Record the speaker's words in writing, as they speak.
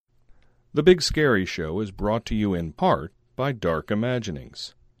The Big Scary Show is brought to you in part by Dark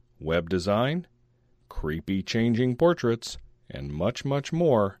Imaginings. Web design, creepy changing portraits, and much, much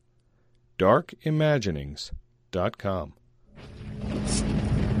more. darkimaginings.com.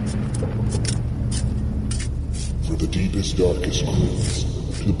 For the deepest, darkest crypts,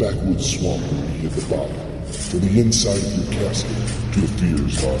 to the backwoods swamp beneath the bottom, from the inside of your casket to the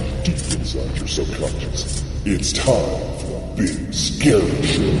fears lying deep inside your subconscious, it's time for the Big Scary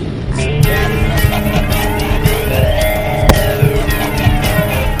Show.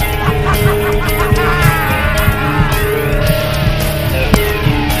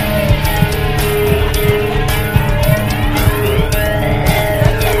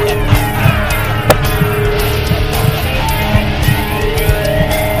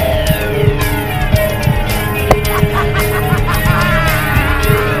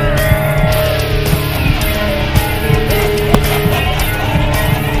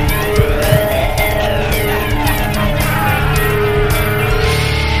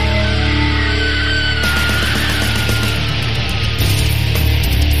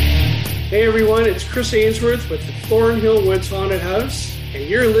 Hey everyone, it's Chris Ainsworth with the Thornhill Woods Haunted House, and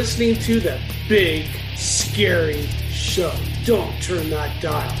you're listening to the Big Scary Show. Don't turn that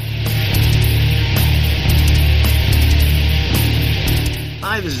dial.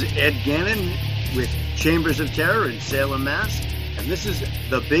 Hi, this is Ed Gannon with Chambers of Terror in Salem, Mass., and this is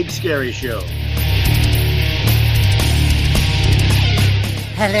the Big Scary Show.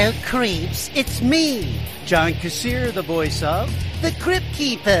 Hello, creeps. It's me, John Kassir, the voice of the Crypt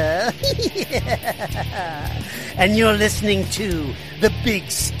Keeper. And you're listening to the Big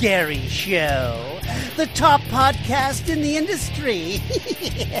Scary Show, the top podcast in the industry.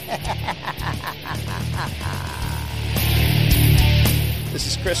 This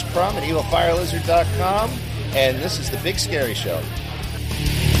is Chris Crum at EvilFireLizard.com, and this is the Big Scary Show.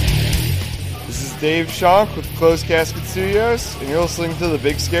 This is Dave Schonk with Closed Casket Studios, and you're listening to The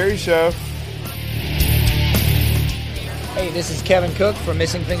Big Scary Show. Hey, this is Kevin Cook from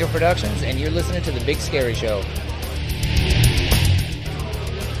Missing Finger Productions, and you're listening to The Big Scary Show.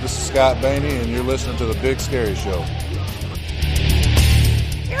 This is Scott Bainey, and you're listening to The Big Scary Show.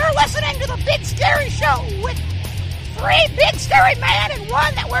 You're listening to The Big Scary Show with 3 big scary men and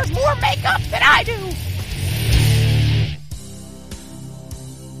 1 that wears more makeup than I do.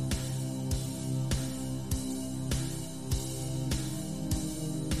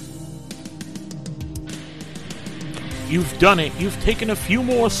 You've done it. You've taken a few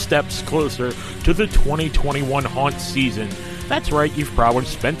more steps closer to the 2021 haunt season. That's right, you've probably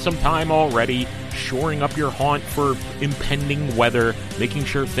spent some time already shoring up your haunt for impending weather, making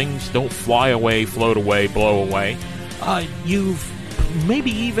sure things don't fly away, float away, blow away. You've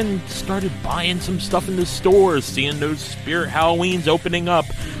maybe even started buying some stuff in the stores, seeing those Spirit Halloweens opening up.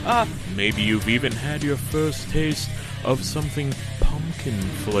 Maybe you've even had your first taste of something pumpkin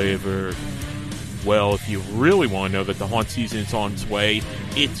flavored. Well, if you really want to know that the haunt season is on its way,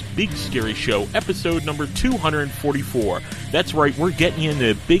 it's Big Scary Show, episode number 244. That's right, we're getting you in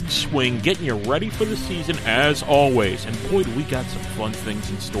the big swing, getting you ready for the season as always. And boy, do we got some fun things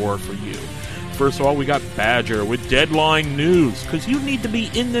in store for you. First of all, we got Badger with Deadline News, because you need to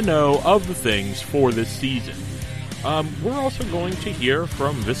be in the know of the things for this season. We're also going to hear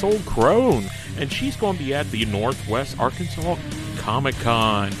from this old crone, and she's going to be at the Northwest Arkansas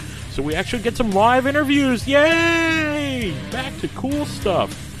Comic-Con. So we actually get some live interviews. Yay! Back to cool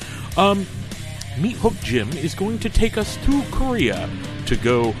stuff. Meat Hook Jim is going to take us to Korea to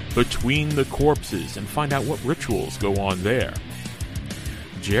go between the corpses and find out what rituals go on there.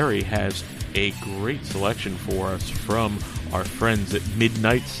 Jerry has a great selection for us from our friends at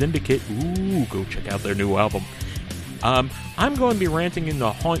Midnight Syndicate. Ooh, go check out their new album. I'm going to be ranting in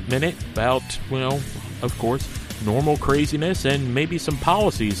the Haunt Minute about, well, of course, normal craziness and maybe some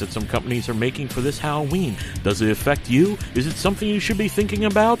policies that some companies are making for this Halloween. Does it affect you? Is it something you should be thinking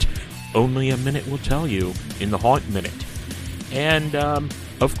about? Only a minute will tell you in the Haunt Minute. And,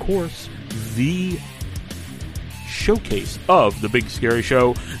 of course, the showcase of the Big Scary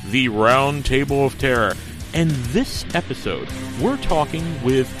Show, the Round Table of Terror. And this episode, we're talking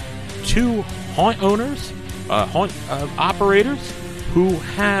with 2 haunt owners, haunt operators, who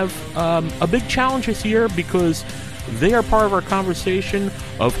have a big challenge this year because they are part of our conversation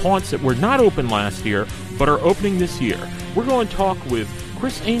of haunts that were not open last year but are opening this year. We're going to talk with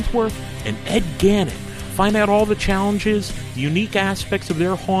Chris Ainsworth and Ed Gannon, find out all the challenges, the unique aspects of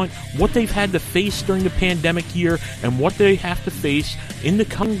their haunt, what they've had to face during the pandemic year, and what they have to face in the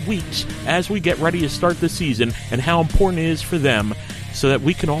coming weeks as we get ready to start the season, and how important it is for them, so that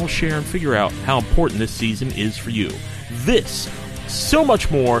we can all share and figure out how important this season is for you. This so much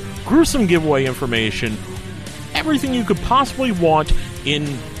more, gruesome giveaway information, everything you could possibly want in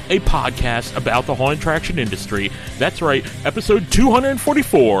a podcast about the haunted attraction industry. That's right, episode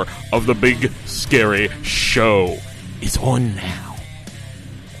 244 of The Big Scary Show is on now.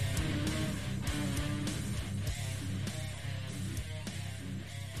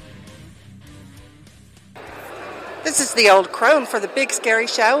 This is the old crone for The Big Scary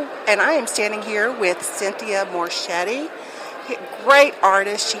Show, and I am standing here with Cynthia Morchetti. Great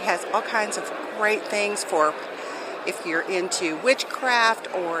artist. She has all kinds of great things for if you're into witchcraft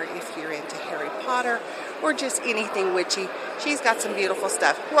or if you're into Harry Potter or just anything witchy. She's got some beautiful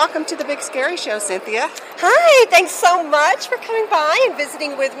stuff. Welcome to The Big Scary Show, Cynthia. Hi, thanks so much for coming by and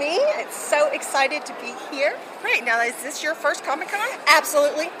visiting with me. It's so excited to be here. Great. Now, is this your first Comic-Con?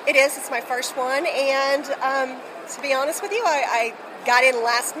 Absolutely. It is. It's my first one, and to be honest with you, I got in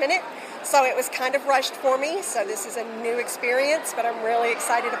last minute, so it was kind of rushed for me. So this is a new experience, but I'm really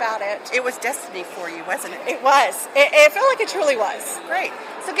excited about it. It was destiny for you, wasn't it? It was. It felt like it truly was. Great.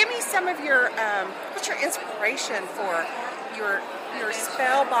 So give me some of your, what's your inspiration for your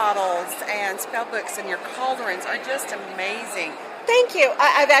spell bottles and spell books, and your cauldrons are just amazing. Thank you.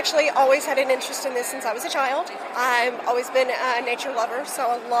 I've actually always had an interest in this since I was a child. I've always been a nature lover, so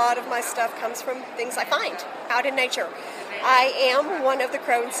a lot of my stuff comes from things I find out in nature. I am one of the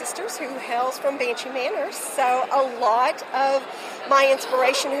Crone sisters who hails from Banshee Manor, so a lot of my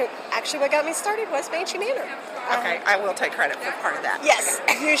inspiration, what got me started was Banshee Manor. Okay, I will take credit for part of that. Yes,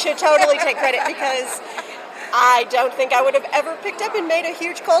 you should totally take credit, because I don't think I would have ever picked up and made a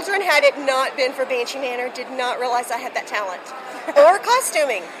huge cauldron had it not been for Banshee Manor. Did not realize I had that talent. Or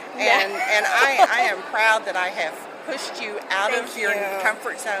costuming. And I am proud that I have pushed you out of your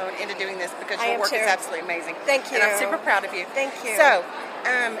comfort zone into doing this, because your work is absolutely amazing. Thank you. And I'm super proud of you. Thank you. So,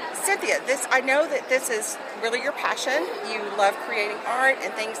 Cynthia, I know that this is really your passion. You love creating art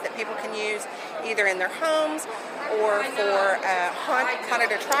and things that people can use either in their homes or for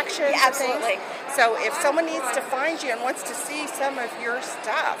haunted attractions. Yeah, absolutely. So if someone needs to find you and wants to see some of your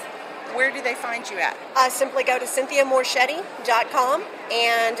stuff, where do they find you at? Simply go to CynthiaMorchetti.com,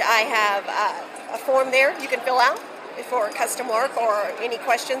 and I have a form there you can fill out for custom work or any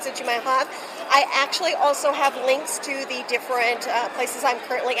questions that you might have. I actually also have links to the different places I'm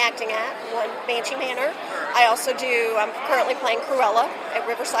currently acting at. One, Banshee Manor. I'm currently playing Cruella at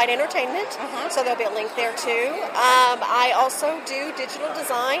Riverside Entertainment, so there'll be a link there too. I also do digital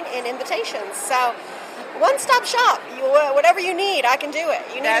design and invitations, so one-stop shop. Whatever you need, I can do it.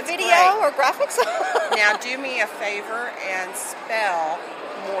 You need a video or graphics? Now do me a favor and spell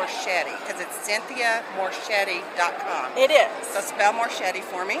Morchetti, because it's CynthiaMorchetti.com. It is. So spell Morchetti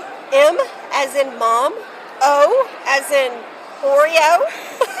for me. M as in mom, O as in Oreo,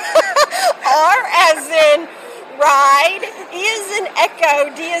 R as in ride, E as in echo,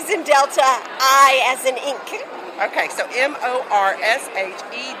 D as in delta, I as in ink. Okay, so Morshedi.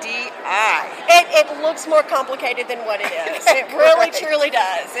 It looks more complicated than what it is. It really, truly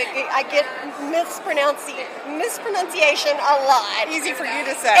does. I get mispronunciation a lot. Easy for you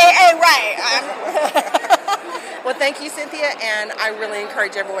to say. Right. Well, thank you, Cynthia, and I really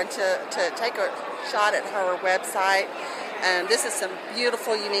encourage everyone to take a shot at her website. This is some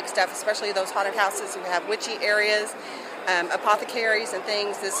beautiful, unique stuff, especially those haunted houses who have witchy areas, apothecaries and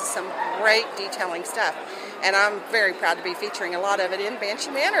things. This is some great detailing stuff. And I'm very proud to be featuring a lot of it in Banshee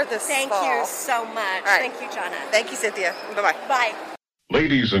Manor this fall. Thank you so much. Right. Thank you, Jonna. Thank you, Cynthia. Bye-bye. Bye.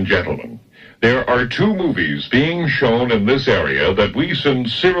 Ladies and gentlemen, there are 2 movies being shown in this area that we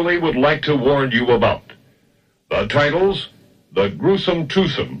sincerely would like to warn you about. The titles, The Gruesome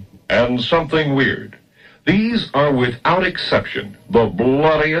Twosome and Something Weird. These are without exception the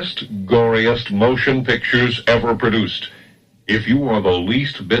bloodiest, goriest motion pictures ever produced. If you are the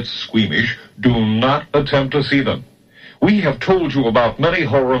least bit squeamish, do not attempt to see them. We have told you about many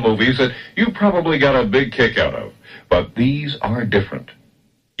horror movies that you probably got a big kick out of, but these are different.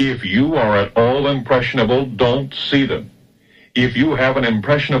 If you are at all impressionable, don't see them. If you have an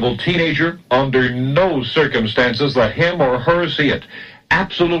impressionable teenager, under no circumstances let him or her see it.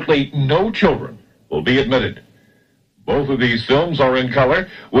 Absolutely no children will be admitted. Both of these films are in color,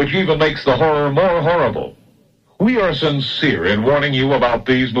 which even makes the horror more horrible. We are sincere in warning you about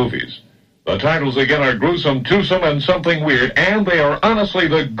these movies. The titles again are Gruesome Twosome and Something Weird, and they are honestly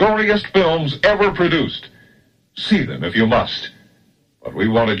the goriest films ever produced. See them if you must. But we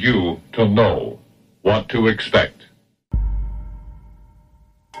wanted you to know what to expect.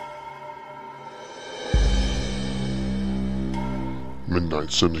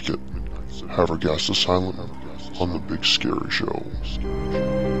 Midnight Syndicate, Havergast Asylum, on The Big Scary Show.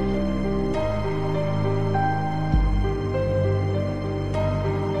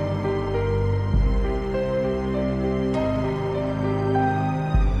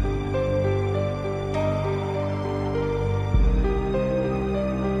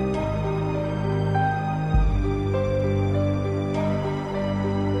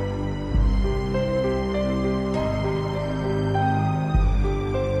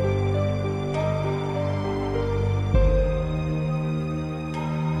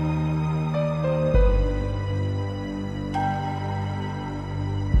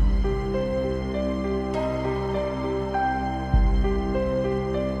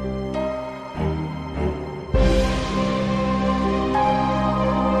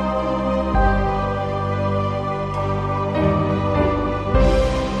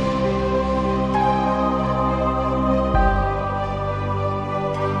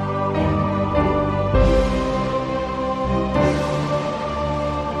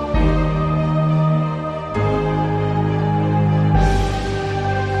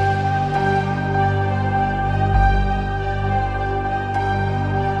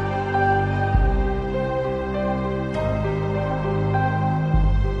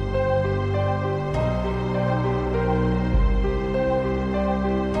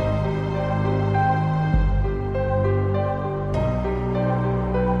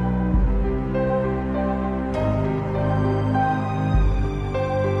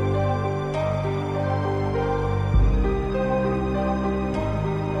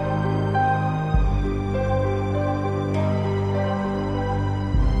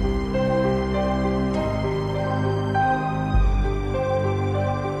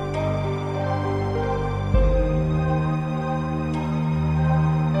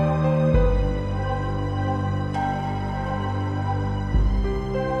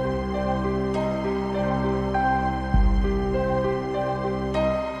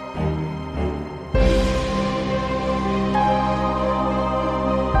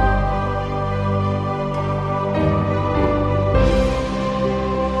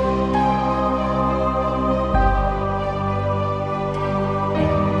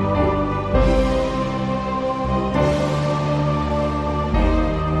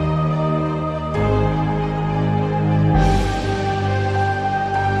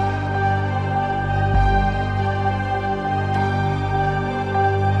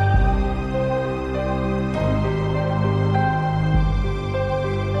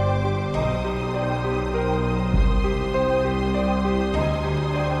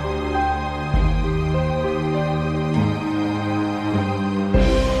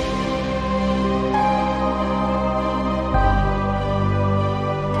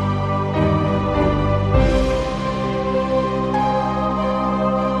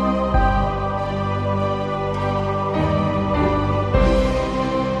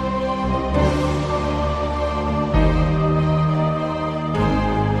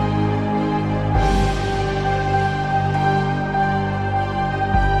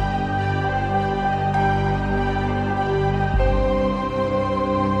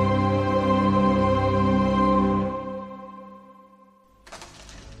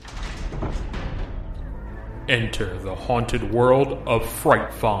 Enter the haunted world of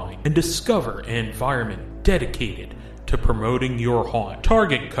Fright Find and discover an environment dedicated to promoting your haunt.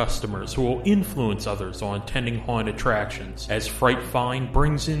 Target customers who will influence others on attending haunted attractions, as Fright Find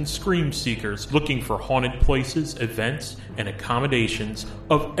brings in scream seekers looking for haunted places, events, and accommodations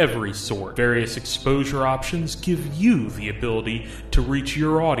of every sort. Various exposure options give you the ability to reach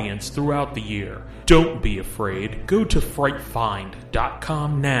your audience throughout the year. Don't be afraid. Go to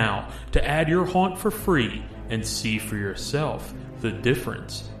frightfind.com now to add your haunt for free and see for yourself the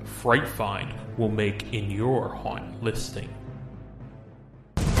difference Fright Find will make in your haunt listing.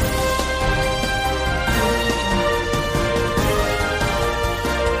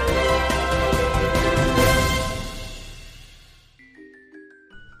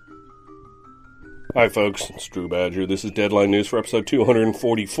 Hi folks, it's Drew Badger. This is Deadline News for episode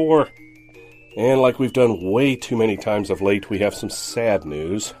 244. And like we've done way too many times of late, we have some sad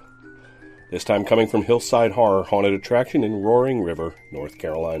news. This time coming from Hillside Horror Haunted Attraction in Roaring River, North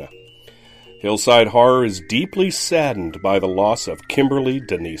Carolina. Hillside Horror is deeply saddened by the loss of Kimberly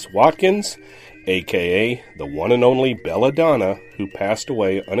Denise Watkins, a.k.a. the one and only Belladonna, who passed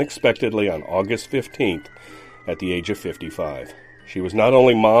away unexpectedly on August 15th at the age of 55. She was not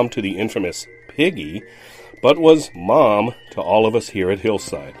only mom to the infamous Piggy, but was mom to all of us here at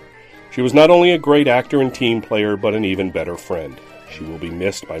Hillside. She was not only a great actor and team player, but an even better friend. She will be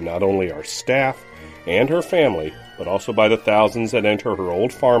missed by not only our staff and her family, but also by the thousands that enter her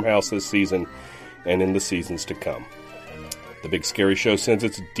old farmhouse this season and in the seasons to come. The Big Scary Show sends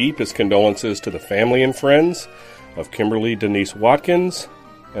its deepest condolences to the family and friends of Kimberly Denise Watkins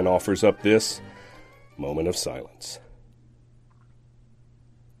and offers up this moment of silence.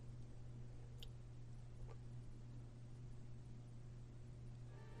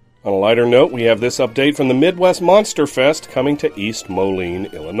 On a lighter note, we have this update from the Midwest Monster Fest coming to East Moline,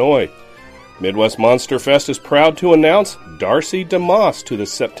 Illinois. Midwest Monster Fest is proud to announce Darcy DeMoss to the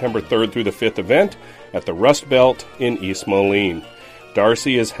September 3rd through the 5th event at the Rust Belt in East Moline.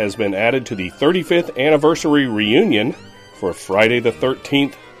 Darcy has been added to the 35th anniversary reunion for Friday the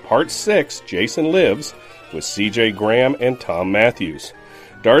 13th, Part 6, Jason Lives, with C.J. Graham and Tom Matthews.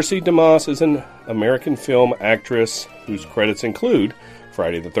 Darcy DeMoss is an American film actress whose credits include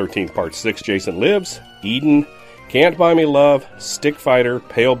Friday the 13th, Part 6, Jason Lives, Eden, Can't Buy Me Love, Stick Fighter,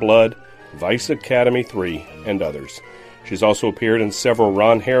 Pale Blood, Vice Academy 3, and others. She's also appeared in several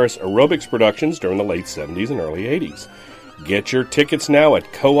Ron Harris aerobics productions during the late 70s and early 80s. Get your tickets now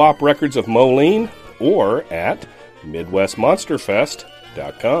at Co-op Records of Moline or at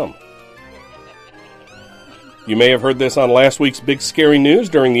MidwestMonsterFest.com. You may have heard this on last week's Big Scary News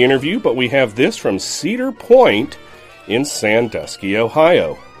during the interview, but we have this from Cedar Point in Sandusky,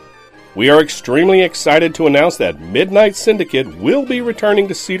 Ohio. We are extremely excited to announce that Midnight Syndicate will be returning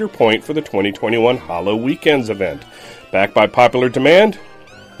to Cedar Point for the 2021 Hollow Weekends event. Backed by popular demand,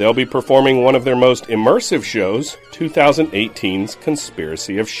 they'll be performing one of their most immersive shows, 2018's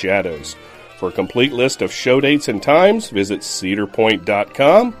Conspiracy of Shadows. For a complete list of show dates and times, visit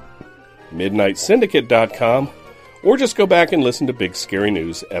cedarpoint.com, midnightsyndicate.com, or just go back and listen to Big Scary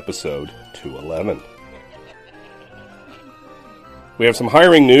News episode 211. We have some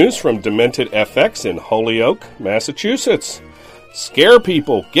hiring news from Demented FX in Holyoke, Massachusetts. Scare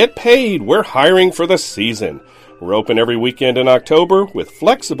people, get paid, we're hiring for the season. We're open every weekend in October with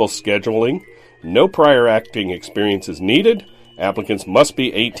flexible scheduling. No prior acting experience is needed. Applicants must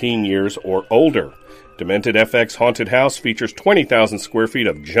be 18 years or older. Demented FX Haunted House features 20,000 square feet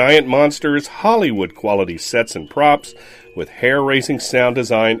of giant monsters, Hollywood-quality sets and props, with hair-raising sound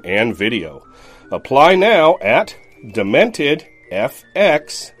design and video. Apply now at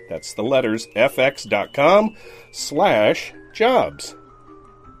DementedFX, that's the letters, fx.com/jobs.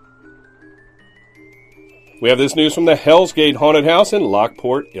 We have this news from the Hell's Gate Haunted House in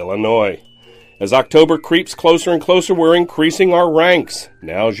Lockport, Illinois. As October creeps closer and closer, we're increasing our ranks.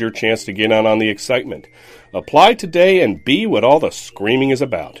 Now's your chance to get in on the excitement. Apply today and be what all the screaming is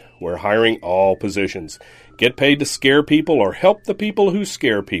about. We're hiring all positions. Get paid to scare people or help the people who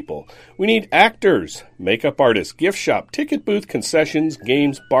scare people. We need actors, makeup artists, gift shop, ticket booth, concessions,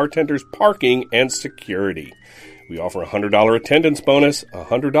 games, bartenders, parking, and security. We offer a $100 attendance bonus, a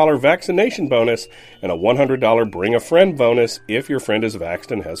 $100 vaccination bonus, and a $100 bring a friend bonus if your friend is vaxxed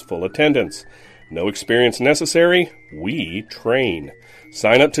and has full attendance. No experience necessary. We train.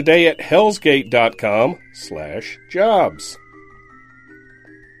 Sign up today at hellsgate.com/jobs.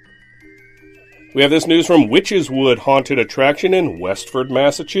 We have this news from Witch's Wood Haunted Attraction in Westford,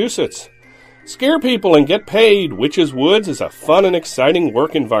 Massachusetts. Scare people and get paid. Witch's Woods is a fun and exciting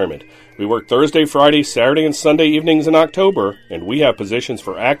work environment. We work Thursday, Friday, Saturday, and Sunday evenings in October, and we have positions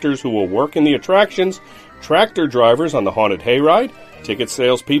for actors who will work in the attractions, tractor drivers on the Haunted Hayride, ticket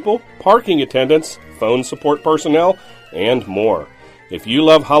salespeople, parking attendants, phone support personnel, and more. If you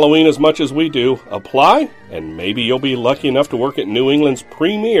love Halloween as much as we do, apply, and maybe you'll be lucky enough to work at New England's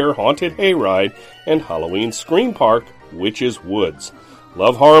premier Haunted Hayride and Halloween Scream Park, Witches Woods.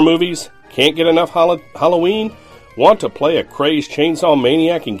 Love horror movies? Can't get enough Halloween? Want to play a crazed chainsaw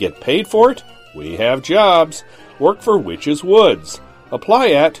maniac and get paid for it? We have jobs. Work for Witches Woods.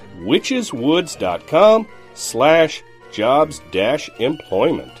 Apply at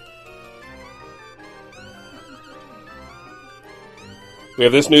witcheswoods.com/jobs-employment. We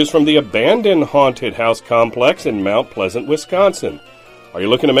have this news from the abandoned haunted house complex in Mount Pleasant, Wisconsin. Are you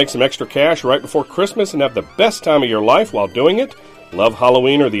looking to make some extra cash right before Christmas and have the best time of your life while doing it? Love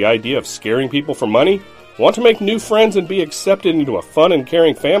Halloween or the idea of scaring people for money? Want to make new friends and be accepted into a fun and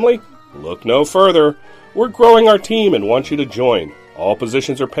caring family? Look no further. We're growing our team and want you to join. All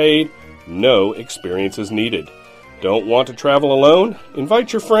positions are paid. No experience is needed. Don't want to travel alone?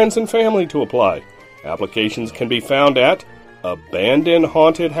 Invite your friends and family to apply. Applications can be found at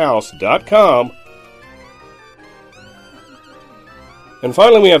abandonedhauntedhouse.com. And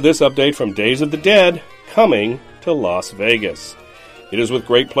finally, we have this update from Days of the Dead coming to Las Vegas. It is with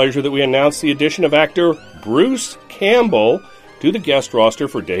great pleasure that we announce the addition of actor Bruce Campbell to the guest roster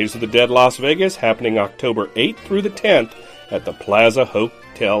for Days of the Dead Las Vegas, happening October 8th through the 10th at the Plaza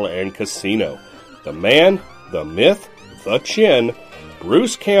Hotel and Casino. The man, the myth, the Chin,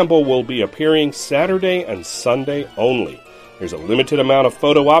 Bruce Campbell will be appearing Saturday and Sunday only. There's a limited amount of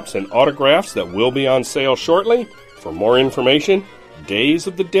photo ops and autographs that will be on sale shortly. For more information,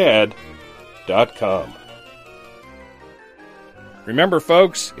 daysofthedead.com. Remember,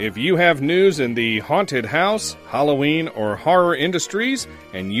 folks, if you have news in the haunted house, Halloween, or horror industries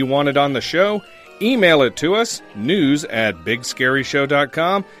and you want it on the show, email it to us,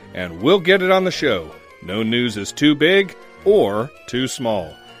 news@bigscaryshow.com, and we'll get it on the show. No news is too big or too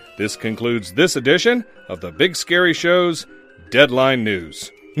small. This concludes this edition of the Big Scary Show's Deadline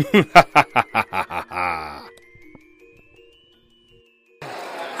News.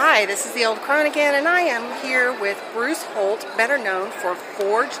 Hi, this is the Old Crone again, and I am here with Bruce Holt, better known for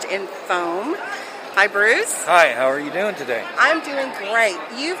Forged in Foam. Hi, Bruce. Hi, how are you doing today? I'm doing great.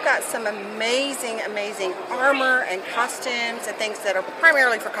 You've got some amazing armor and costumes and things that are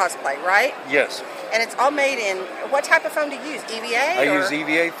primarily for cosplay, right? Yes. And it's all made in, what type of foam do you use, EVA? I use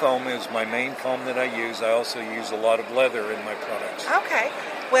EVA foam is my main foam that I use. I also use a lot of leather in my products. Okay.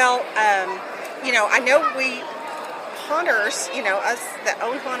 Well, I know we haunters, us that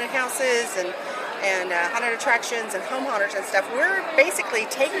own haunted houses and haunted attractions and home haunters and stuff, we're basically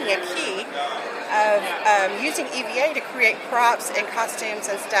taking a key of using EVA to create props and costumes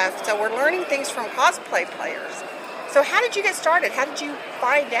and stuff. So we're learning things from cosplay players. So how did you get started? How did you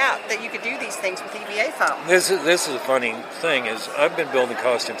find out that you could do these things with EVA foam? This is a funny thing is I've been building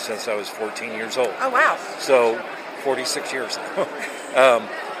costumes since I was 14 years old. Oh, wow. So 46 years now.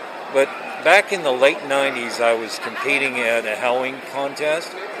 But back in the late 90s, I was competing at a Halloween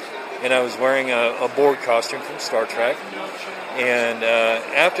contest, and I was wearing a board costume from Star Trek. And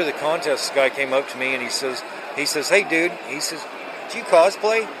after the contest, this guy came up to me and he says, "Hey, dude," he says, "Do you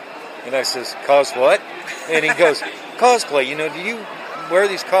cosplay?" And I says, "Cos what?" And he goes, "Cosplay. Do you wear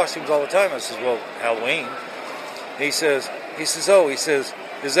these costumes all the time?" I says, "Well, Halloween." And he says, "Is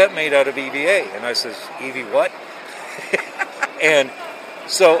that made out of EVA?" And I says, "EV what?" And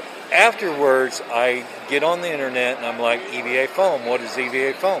so afterwards, I get on the internet and I'm like, EVA foam, what is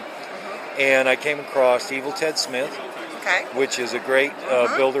EVA foam? And I came across Evil Ted Smith, which is a great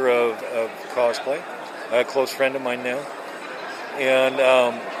builder of cosplay, a close friend of mine now. And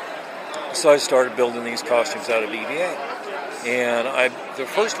so I started building these costumes out of EVA. And the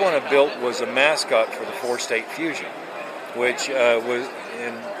first one I built was a mascot for the Four-State Fusion, which was,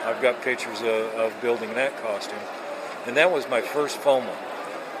 and I've got pictures of building that costume. And that was my first foam one.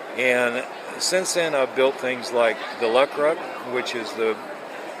 And since then, I've built things like the Luck Ruck, which is the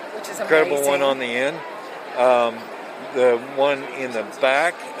incredible amazing one on the end. The one in the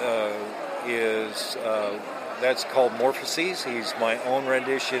back is that's called Morphosis. He's my own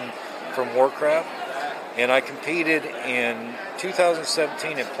rendition from Warcraft. And I competed in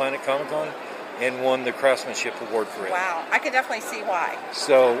 2017 at Planet Comic-Con and won the Craftsmanship Award for it. Wow, I could definitely see why.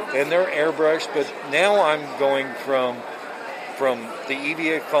 So, and they're airbrushed, but now I'm going from the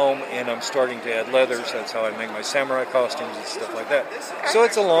EVA foam, and I'm starting to add leathers. That's how I make my samurai costumes and stuff like that. So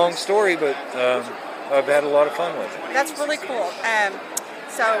it's a long story, but I've had a lot of fun with it. That's really cool.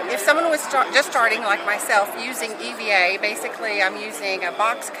 So if someone was just starting, like myself, using EVA, basically I'm using a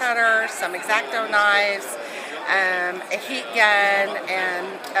box cutter, some X-Acto knives, a heat gun, and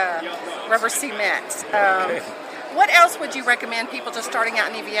rubber cement. What else would you recommend people just starting out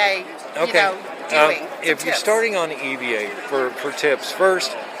in EVA, doing? If you're starting on EVA, for tips,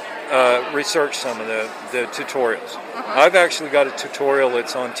 first, research some of the tutorials. I've actually got a tutorial.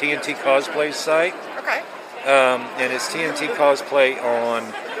 It's on TNT Cosplay's site. Okay. And it's TNT Cosplay on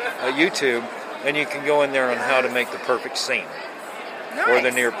YouTube, and you can go in there on how to make the perfect seam. Nice. Or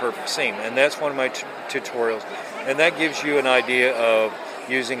the near perfect seam. And that's one of my tutorials. And that gives you an idea of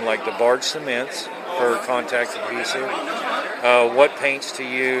using like the barge cements for contact adhesive, what paints to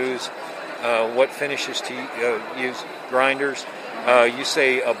use, what finishes to use, grinders. You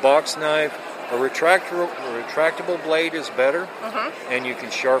say a box knife, a retractable blade is better, and you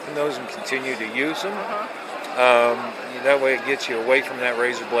can sharpen those and continue to use them. That way it gets you away from that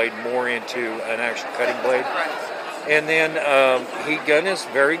razor blade more into an actual cutting blade. And then heat gun is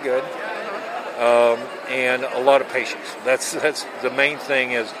very good, and a lot of patience. That's the main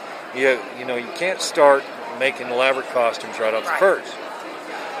thing is, you can't start making elaborate costumes right off the first.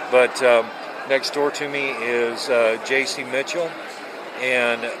 But next door to me is J.C. Mitchell,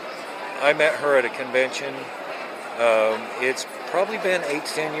 and I met her at a convention. It's probably been 8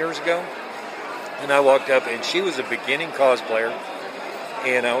 to 10 years ago. And I walked up, and she was a beginning cosplayer.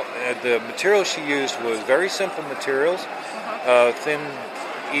 And the material she used was very simple materials, thin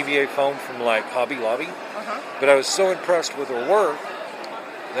EVA foam from like Hobby Lobby. But I was so impressed with her work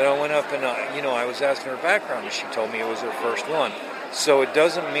that I went up and I was asking her background, and she told me it was her first one. So it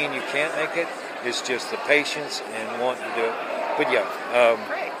doesn't mean you can't make it. It's just the patience and wanting to do it. But yeah,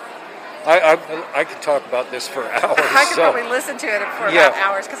 I could talk about this for hours. I could probably listen to it for about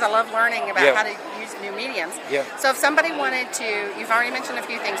hours because I love learning about how to use new mediums. Yeah. So if somebody wanted to, you've already mentioned a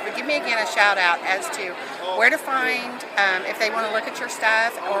few things, but give me again a shout out as to where to find, if they want to look at your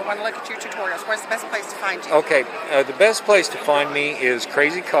stuff or want to look at your tutorials, where's the best place to find you? Okay, the best place to find me is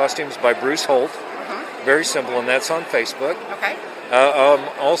Crazy Costumes by Bruce Holt. Very simple, and that's on Facebook. Okay. I'm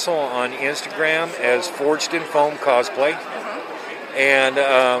also on Instagram as Forged in Foam Cosplay. And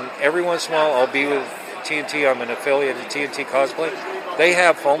every once in a while I'll be with TNT. I'm an affiliate of TNT Cosplay. They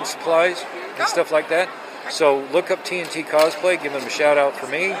have foam supplies and stuff like that. So look up TNT Cosplay, give them a shout out for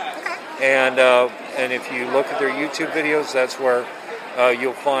me. And if you look at their YouTube videos, that's where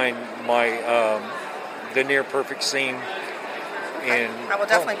you'll find my the near perfect seam. I will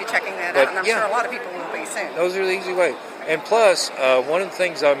definitely be checking that out, and I'm sure a lot of people will be soon. Those are the easy ways. And plus, one of the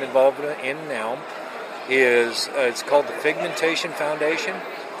things I'm involved in now is it's called the Figmentation Foundation,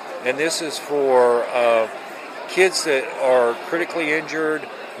 and this is for kids that are critically injured,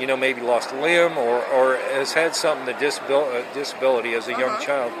 maybe lost a limb or has had something, disability as a young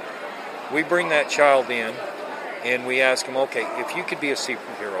child. We bring that child in, and we ask them, okay, if you could be a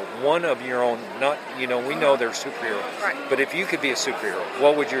superhero, one of your own, not, we know they're superheroes, but if you could be a superhero,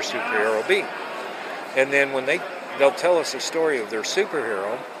 what would your superhero be? And then when they'll tell us a story of their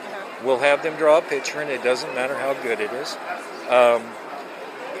superhero, we'll have them draw a picture, and it doesn't matter how good it is.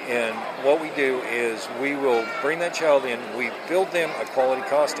 And what we do is we will bring that child in, we build them a quality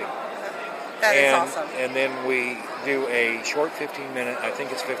costume. That is awesome. And then we do a short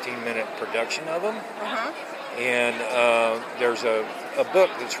 15-minute production of them. And there's a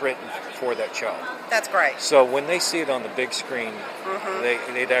book that's written for that child. That's great. So when they see it on the big screen,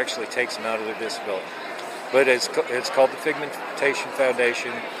 it actually takes them out of their disability. But it's called the Figmentation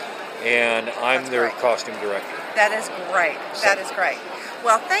Foundation, and I'm their costume director. That is great. That is great.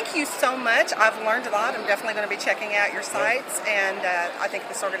 Well, thank you so much. I've learned a lot. I'm definitely going to be checking out your sites, and I think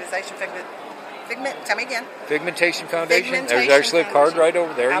this organization, tell me again. Figmentation Foundation. There's actually a card right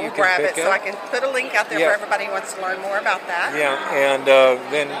over there. I will grab it so I can put a link out there for everybody who wants to learn more about that. Yeah, and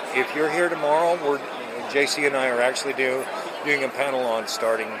then if you're here tomorrow, JC and I are actually doing a panel on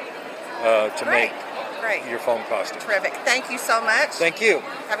starting to make your foam costume. Terrific. Thank you so much. Thank you.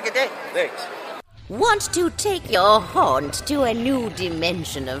 Have a good day. Thanks. Want to take your haunt to a new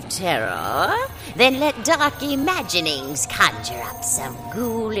dimension of terror? Then let Dark Imaginings conjure up some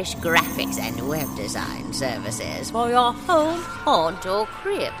ghoulish graphics and web design services for your home, haunt, or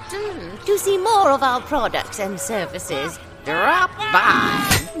crypt. To see more of our products and services, drop by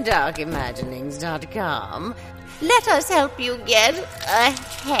darkimaginings.com. Let us help you get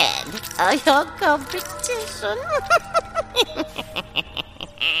ahead of your competition.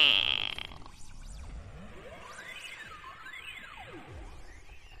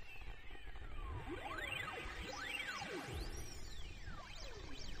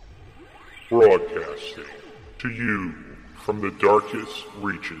 Broadcasting to you from the darkest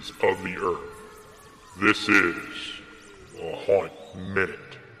reaches of the earth. This is a Haunt Minute.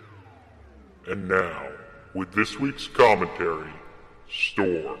 And now, with this week's commentary,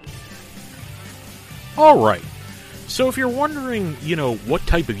 Storm. All right. So if you're wondering, what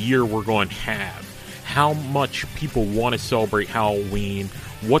type of year we're going to have, how much people want to celebrate Halloween,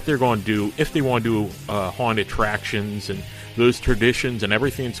 what they're going to do, if they want to do haunted attractions and those traditions and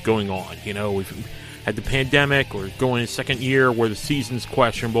everything that's going on. We've had the pandemic, we're going in second year where the season's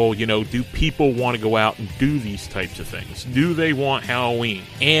questionable. Do people want to go out and do these types of things? Do they want Halloween?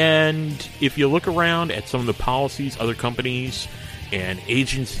 And if you look around at some of the policies other companies and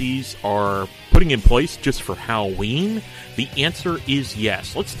agencies are putting in place just for Halloween, the answer is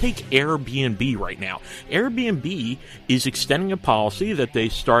yes. Let's take Airbnb right now. Airbnb is extending a policy that they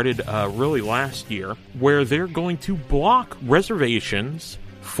started really last year where they're going to block reservations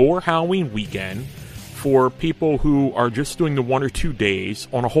for Halloween weekend for people who are just doing the 1 or 2 days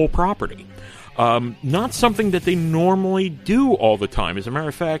on a whole property. Not something that they normally do all the time. As a matter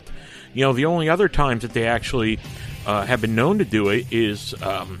of fact, the only other times that they actually have been known to do it is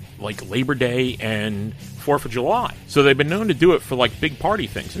like Labor Day and 4th of July. So they've been known to do it for like big party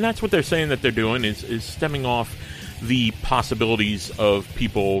things. And that's what they're saying that they're doing is stemming off the possibilities of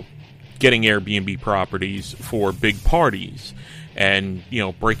people getting Airbnb properties for big parties and,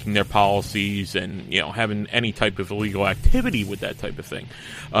 breaking their policies and, having any type of illegal activity with that type of thing.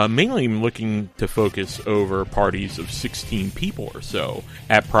 Mainly looking to focus over parties of 16 people or so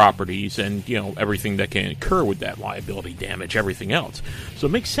at properties and, everything that can occur with that, liability damage, everything else. So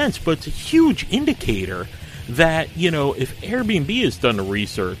it makes sense, but it's a huge indicator that, if Airbnb has done the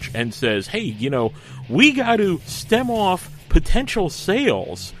research and says, hey, we got to stem off potential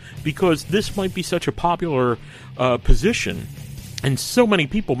sales because this might be such a popular position. And so many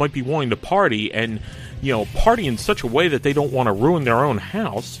people might be wanting to party and, party in such a way that they don't want to ruin their own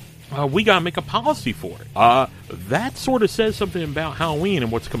house. We got to make a policy for it. That sort of says something about Halloween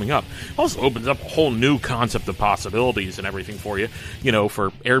and what's coming up. Also opens up a whole new concept of possibilities and everything for you, for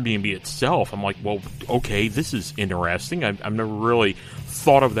Airbnb itself. I'm like, well, okay, this is interesting. I've never really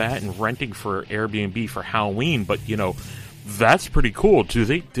thought of that and renting for Airbnb for Halloween, but, that's pretty cool. Do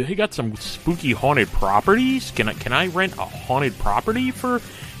they got some spooky haunted properties? Can I rent a haunted property for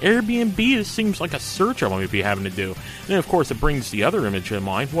Airbnb? This seems like a search I might be having to do. And then, of course, it brings the other image in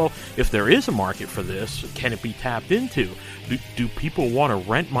mind. Well, if there is a market for this, can it be tapped into? Do people want to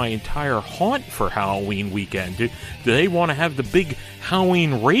rent my entire haunt for Halloween weekend? Do they want to have the big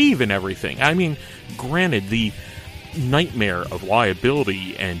Halloween rave and everything? I mean, granted, the nightmare of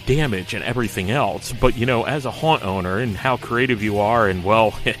liability and damage and everything else, but as a haunt owner and how creative you are and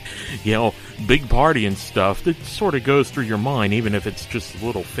big party and stuff, that sort of goes through your mind, even if it's just a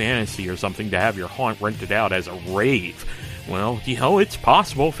little fantasy or something, to have your haunt rented out as a rave. Well, it's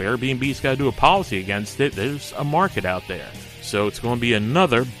possible. If Airbnb's got to do a policy against it, there's a market out there. So it's going to be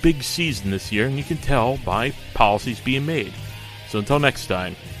another big season this year, and you can tell by policies being made. So until next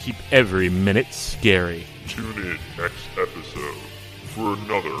time, keep every minute scary. Tune in next episode for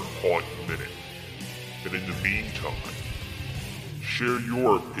another Haunt Minute. And in the meantime, share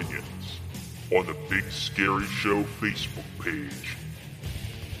your opinions on the Big Scary Show Facebook page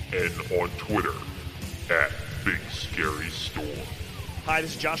and on Twitter at Big Scary Storm. Hi,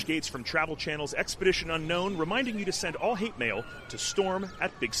 this is Josh Gates from Travel Channel's Expedition Unknown, reminding you to send all hate mail to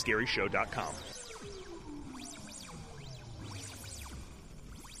storm@bigscaryshow.com.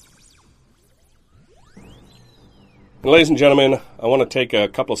 Ladies and gentlemen, I want to take a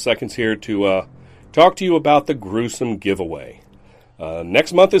couple of seconds here to talk to you about the gruesome giveaway.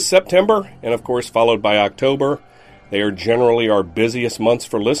 Next month is September, and of course followed by October. They are generally our busiest months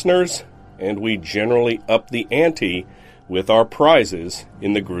for listeners, and we generally up the ante with our prizes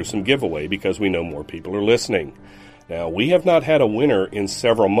in the gruesome giveaway because we know more people are listening. Now, we have not had a winner in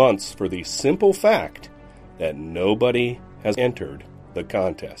several months for the simple fact that nobody has entered the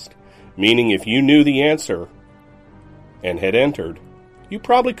contest. Meaning if you knew the answer and had entered, you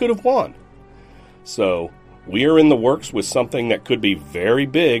probably could have won. So, we are in the works with something that could be very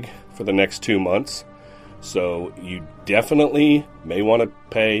big for the next 2 months. So, you definitely may want to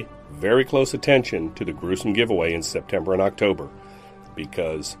pay very close attention to the gruesome giveaway in September and October,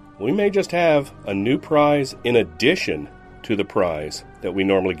 because we may just have a new prize in addition to the prize that we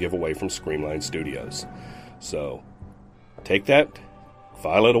normally give away from Screamline Studios. So, take that,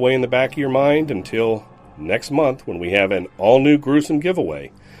 file it away in the back of your mind until next month when we have an all-new gruesome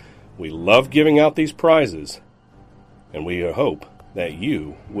giveaway. We love giving out these prizes, and we hope that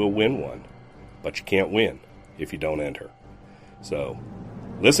you will win one. But you can't win if you don't enter. So,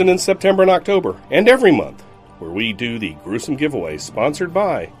 listen in September and October, and every month, where we do the gruesome giveaway sponsored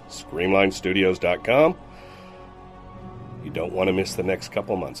by ScreamlineStudios.com. You don't want to miss the next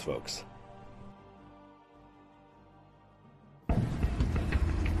couple months, folks.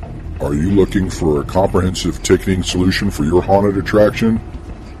 Are you looking for a comprehensive ticketing solution for your haunted attraction?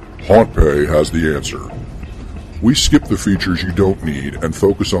 HauntPay has the answer. We skip the features you don't need and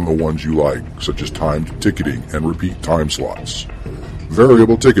focus on the ones you like, such as timed ticketing and repeat time slots,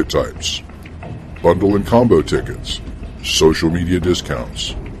 variable ticket types, bundle and combo tickets, social media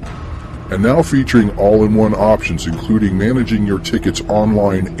discounts, and now featuring all-in-one options including managing your tickets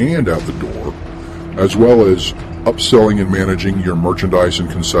online and at the door, as well as upselling and managing your merchandise and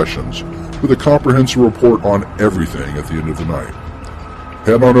concessions with a comprehensive report on everything at the end of the night.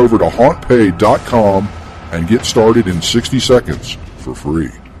 Head on over to hauntpay.com and get started in 60 seconds for free.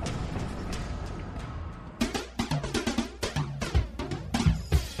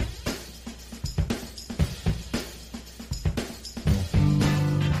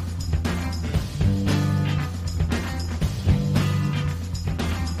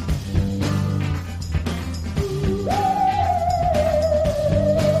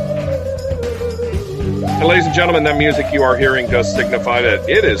 Ladies and gentlemen, that music you are hearing does signify that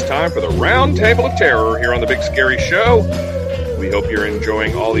it is time for the Round Table of Terror here on the Big Scary Show. We hope you're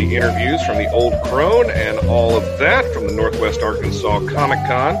enjoying all the interviews from the Old Crone and all of that from the Northwest Arkansas Comic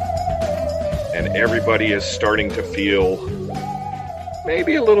Con. And everybody is starting to feel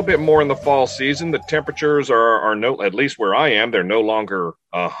maybe a little bit more in the fall season. The temperatures are no, at least where I am, they're no longer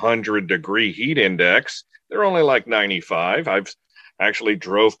 100-degree heat index. They're only like 95. I've actually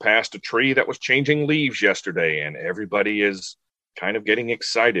drove past a tree that was changing leaves yesterday, and everybody is kind of getting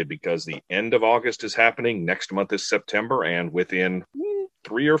excited because the end of August is happening. Next month is September, and within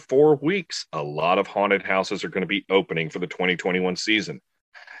 3 or 4 weeks, a lot of haunted houses are going to be opening for the 2021 season.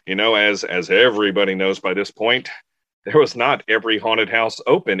 You know, as everybody knows by this point, there was not every haunted house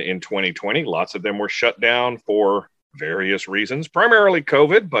open in 2020. Lots of them were shut down for various reasons, primarily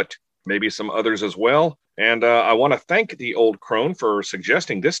COVID, but maybe some others as well. And I want to thank the Old Crone for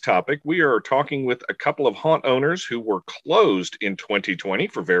suggesting this topic. We are talking with a couple of haunt owners who were closed in 2020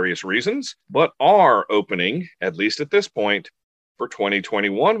 for various reasons, but are opening, at least at this point, for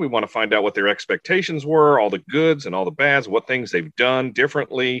 2021. We want to find out what their expectations were, all the goods and all the bads, what things they've done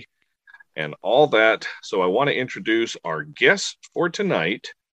differently, and all that. So I want to introduce our guests for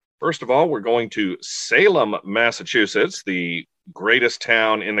tonight. First of all, we're going to Salem, Massachusetts, the greatest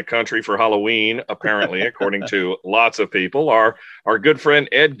town in the country for Halloween, apparently, according to lots of people. Our good friend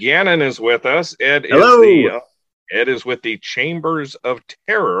Ed Gannon is with us. Ed is with the Chambers of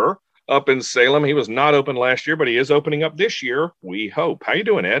Terror up in Salem. He was not open last year, but he is opening up this year, we hope. How you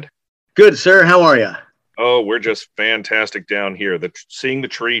doing, Ed? Good, sir. How are you? Oh, we're just fantastic down here. Seeing the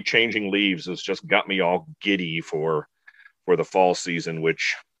tree changing leaves has just got me all giddy for the fall season,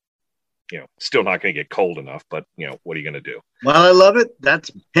 which, you know, still not going to get cold enough, but, you know, what are you going to do? Well, I love it.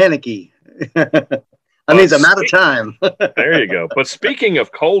 That's panicky. That means I'm out of time. There you go. But speaking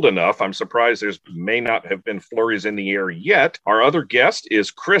of cold enough, I'm surprised there may not have been flurries in the air yet. Our other guest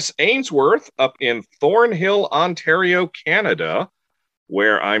is Chris Ainsworth up in Thornhill, Ontario, Canada,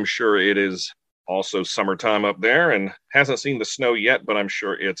 where I'm sure it is also summertime up there and hasn't seen the snow yet, but I'm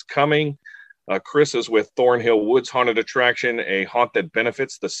sure it's coming. Chris is with Thornhill Woods Haunted Attraction, a haunt that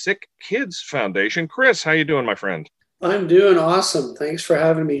benefits the Sick Kids Foundation. Chris, how you doing, my friend? I'm doing awesome. Thanks for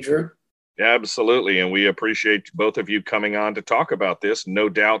having me, Drew. Absolutely, and we appreciate both of you coming on to talk about this, no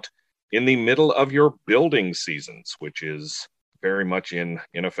doubt in the middle of your building seasons, which is very much in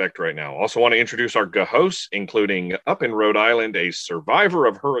effect right now. Also want to introduce our hosts, including up in Rhode Island, a survivor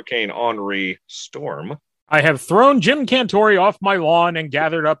of Hurricane Henri storm. I have thrown Jim Cantori off my lawn and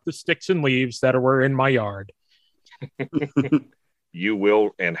gathered up the sticks and leaves that were in my yard. You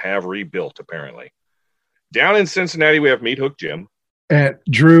will and have rebuilt, apparently. Down in Cincinnati, we have Meat Hook Jim. And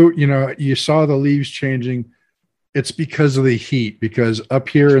Drew, you know, you saw the leaves changing. It's because of the heat, because up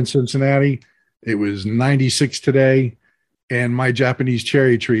here in Cincinnati, it was 96 today, and my Japanese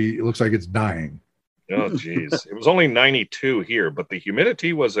cherry tree, it looks like it's dying. Oh, geez. It was only 92 here, but the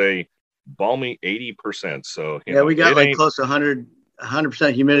humidity was a balmy 80%. So we got like close to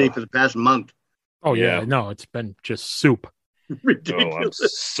 100% humidity for the past month. Oh yeah, no, it's been just soup. Ridiculous. Oh, I'm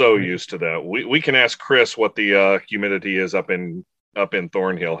so used to that. We can ask Chris what the humidity is up in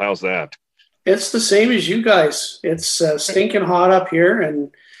Thornhill. How's that? It's the same as you guys. It's stinking hot up here,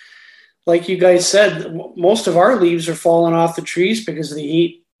 and like you guys said, most of our leaves are falling off the trees because of the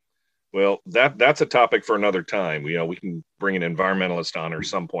heat. Well, that's a topic for another time. We can bring an environmentalist on or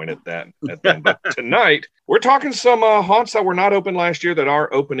some point at that. But tonight, we're talking some haunts that were not open last year that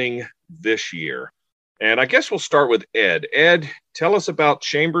are opening this year. And I guess we'll start with Ed. Ed, tell us about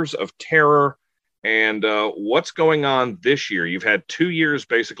Chambers of Terror and what's going on this year. You've had 2 years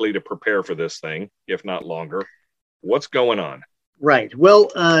basically to prepare for this thing, if not longer. What's going on? Right. Well,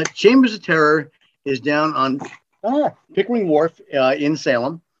 Chambers of Terror is down on Pickering Wharf in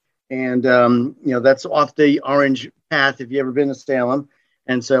Salem. And, that's off the Orange Path if you've ever been to Salem.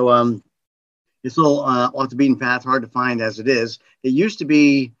 And so it's all off the beaten path, hard to find as it is. It used to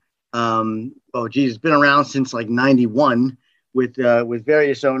be, it's been around since like 91 with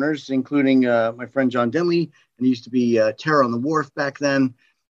various owners, including my friend John Denley. And it used to be Terror on the Wharf back then,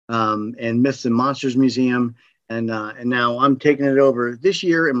 and Myths and Monsters Museum. And now I'm taking it over this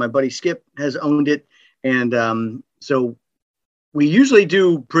year, and my buddy Skip has owned it. And so we usually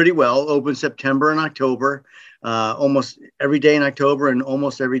do pretty well, open September and October, almost every day in October and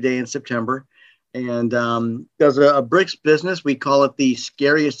almost every day in September. And does a bricks business. We call it the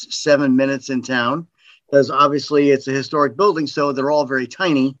scariest 7 minutes in town, because obviously it's a historic building, so they're all very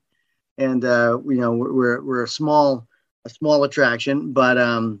tiny. And we're a small attraction, but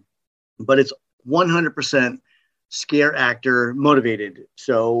it's 100% scare actor motivated.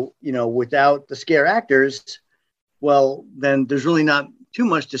 So, without the scare actors, well, then there's really not too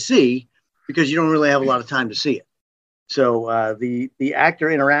much to see, because you don't really have a lot of time to see it. So the actor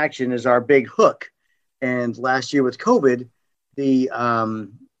interaction is our big hook. And last year with COVID, the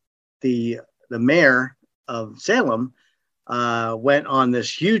mayor of Salem went on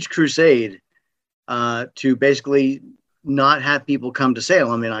this huge crusade to basically not have people come to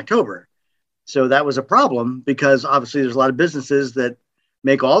Salem in October. So that was a problem, because obviously there's a lot of businesses that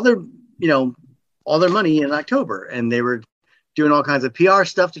make all their money in October, and they were doing all kinds of PR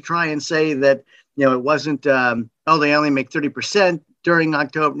stuff to try and say that, it wasn't, they only make 30% during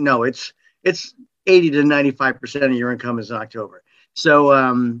October. No, it's 80 to 95% of your income is in October. So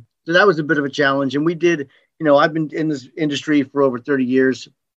that was a bit of a challenge. And we did, I've been in this industry for over 30 years,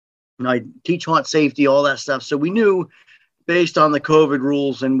 and I teach haunt safety, all that stuff. So we knew, based on the COVID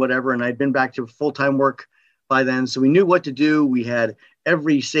rules and whatever, and I'd been back to full-time work by then. So we knew what to do. We had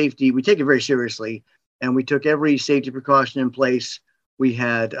every safety, we take it very seriously, and we took every safety precaution in place. We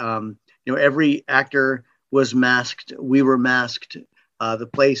had, every actor was masked. We were masked. The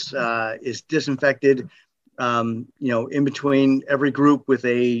place is disinfected, in between every group with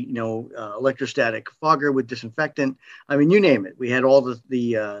a, electrostatic fogger with disinfectant. I mean, you name it. We had all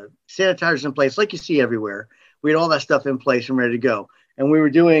the sanitizers in place, like you see everywhere. We had all that stuff in place and ready to go. And we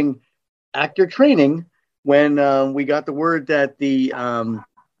were doing actor training when we got the word that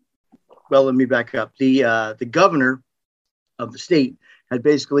let me back up. The governor of the state had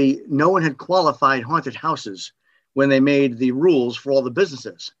basically, no one had qualified haunted houses when they made the rules for all the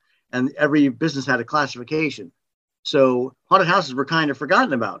businesses, and every business had a classification. So haunted houses were kind of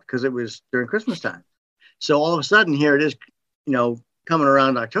forgotten about, because it was during Christmas time. So all of a sudden, here it is, coming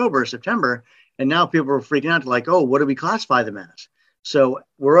around October, September, and now people are freaking out, like, oh, what do we classify them as? So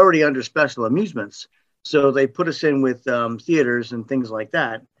we're already under special amusements. So they put us in with theaters and things like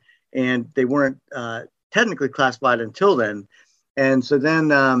that, and they weren't technically classified until then. And so then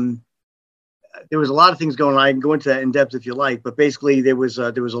there was a lot of things going on. I can go into that in depth if you like, but basically there was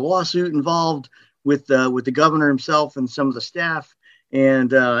a lawsuit involved with the governor himself and some of the staff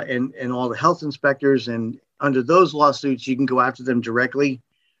and all the health inspectors. And under those lawsuits, you can go after them directly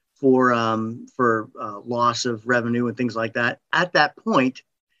for loss of revenue and things like that. At that point,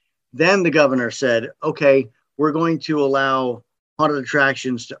 then the governor said, okay, we're going to allow haunted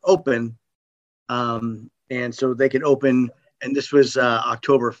attractions to open. And so they could open, and this was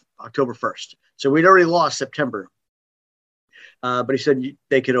October 1st. So we'd already lost September, but he said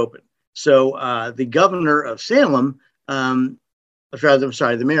they could open. So the governor of Salem, the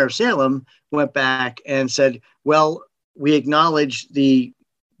mayor of Salem went back and said, well, we acknowledge the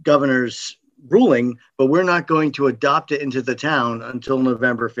governor's ruling, but we're not going to adopt it into the town until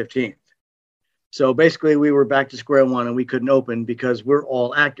November 15th. So basically we were back to square one, and we couldn't open because we're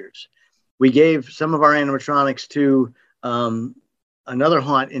all actors. We gave some of our animatronics to another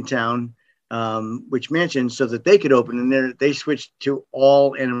haunt in town, Witch Mansion, so that they could open, and they switched to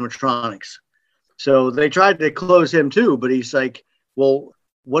all animatronics. So they tried to close him too, but he's like, well,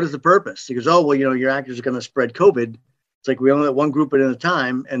 what is the purpose? He goes, oh, well, your actors are going to spread COVID. It's like, we only let one group at a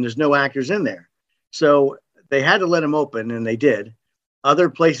time, and there's no actors in there. So they had to let him open, and they did. Other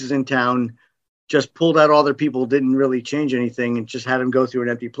places in town just pulled out all their people, didn't really change anything, and just had them go through an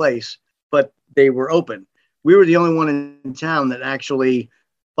empty place, but they were open. We were the only one in town that actually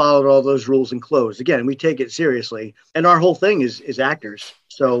followed all those rules and closed. Again, we take it seriously, and our whole thing is actors.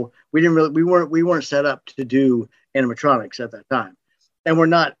 So we weren't set up to do animatronics at that time, and we're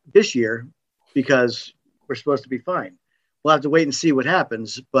not this year. because we're supposed to be fine. We'll have to wait and see what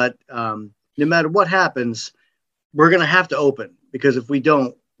happens. But no matter what happens, we're going to have to open, because if we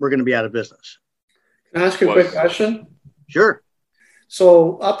don't, we're going to be out of business. Can I ask you a quick question? Sure.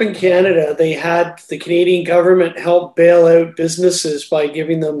 So up in Canada, they had the Canadian government help bail out businesses by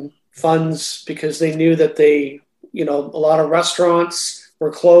giving them funds because they knew that a lot of restaurants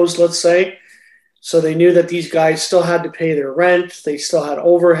were closed, let's say. So they knew that these guys still had to pay their rent. They still had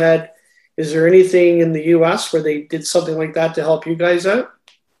overhead. Is there anything in the U.S. where they did something like that to help you guys out?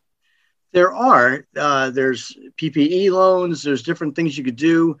 There are. There's PPE loans. There's different things you could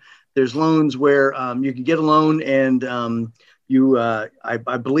do. There's loans where you can get a loan, and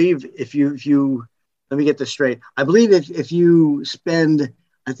I believe if you let me get this straight. I believe if you spend,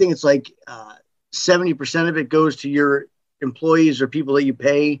 I think it's like 70% of it goes to your employees or people that you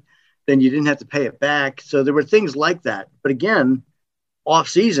pay, then you didn't have to pay it back. So there were things like that. But again, off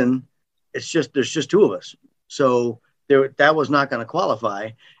season, there's just two of us. So that was not going to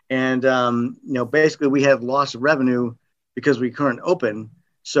qualify. And, basically we had loss of revenue because we couldn't open.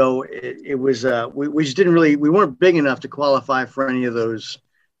 So it was, we just didn't really, we weren't big enough to qualify for any of those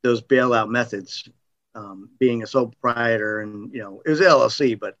bailout methods, being a sole proprietor. And, it was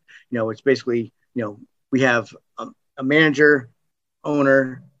LLC, but, it's basically, we have a manager,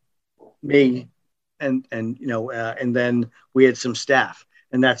 owner, me, and then we had some staff,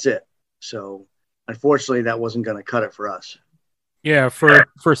 and that's it. So unfortunately that wasn't going to cut it for us. Yeah,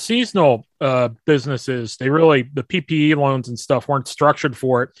 for seasonal businesses, the PPE loans and stuff weren't structured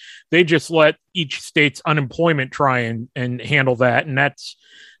for it. They just let each state's unemployment try and handle that, and that's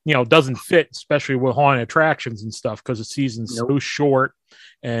doesn't fit, especially with haunted attractions and stuff, because the season's so short,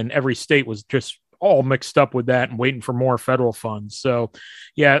 and every state was just all mixed up with that and waiting for more federal funds. So,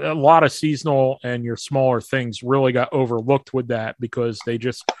 yeah, a lot of seasonal and your smaller things really got overlooked with that because they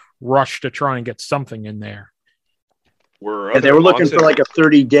just rushed to try and get something in there. They were looking for like a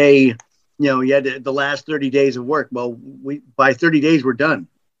 30-day, you had the last 30 days of work. Well, by 30 days, we're done.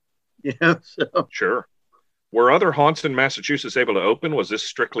 So. Sure. Were other haunts in Massachusetts able to open? Was this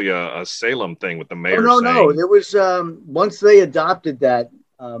strictly a Salem thing with the mayor? No. There was, once they adopted that,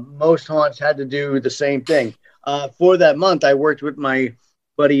 most haunts had to do the same thing. For that month, I worked with my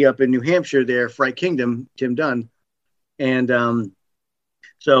buddy up in New Hampshire there, Fright Kingdom, Tim Dunn. And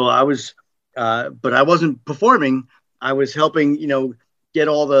so I was, but I wasn't performing. I was helping, get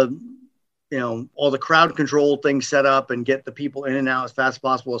all the crowd control things set up and get the people in and out as fast as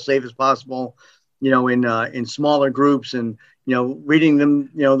possible, as safe as possible, in smaller groups, and, reading them,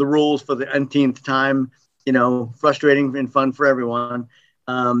 the rules for the umpteenth time, frustrating and fun for everyone,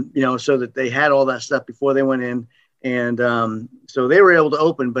 so that they had all that stuff before they went in. And so they were able to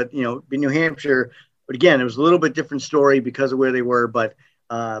open, but, in New Hampshire, but again, it was a little bit different story because of where they were, but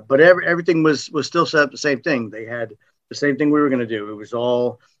everything was still set up the same thing. They had the same thing we were going to do. It was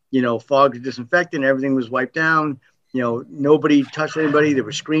all, fog disinfectant. Everything was wiped down. Nobody touched anybody. There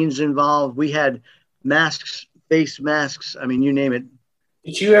were screens involved. We had masks, face masks. I mean, you name it.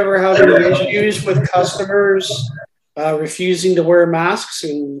 Did you ever have any issues with customers refusing to wear masks?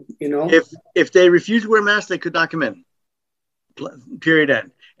 And, if they refused to wear masks, they could not come in. Period.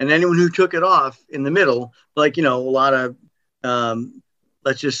 End. And anyone who took it off in the middle, like, a lot of,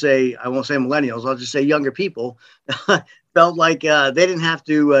 let's just say, I won't say millennials, I'll just say younger people, felt like they didn't have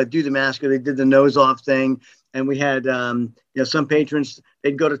to do the mask, or they did the nose off thing. And we had, some patrons,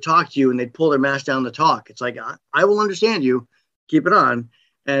 they'd go to talk to you and they'd pull their mask down to talk. It's like, I will understand you, keep it on.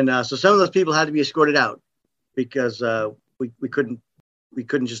 And so some of those people had to be escorted out because we couldn't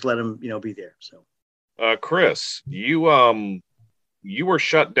just let them, be there. So, Chris, you were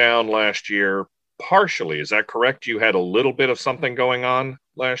shut down last year. Partially, is that correct? You had a little bit of something going on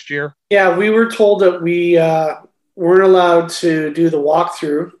last year? Yeah, we were told that we weren't allowed to do the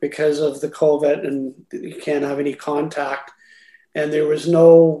walkthrough because of the COVID, and you can't have any contact. And there was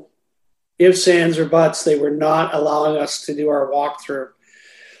no ifs, ands, or buts. They were not allowing us to do our walkthrough.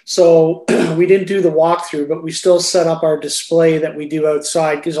 So we didn't do the walkthrough, but we still set up our display that we do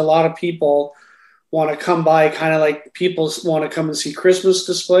outside, because a lot of people want to come by, kind of like people want to come and see Christmas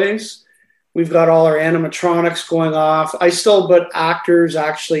displays. We've got all our animatronics going off. I still put actors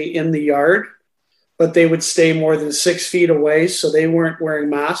actually in the yard, but they would stay more than 6 feet away. So they weren't wearing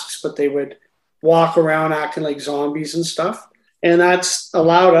masks, but they would walk around acting like zombies and stuff. And that's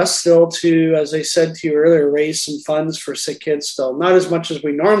allowed us still to, as I said to you earlier, raise some funds for sick kids still. Not as much as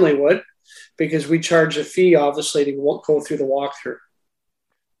we normally would, because we charge a fee, obviously, to go through the walkthrough.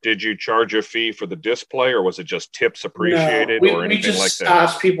 Did you charge a fee for the display, or was it just tips appreciated or anything like that? We just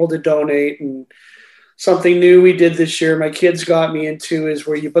asked people to donate, and something new we did this year, my kids got me into, is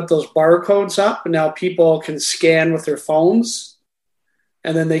where you put those barcodes up, and now people can scan with their phones,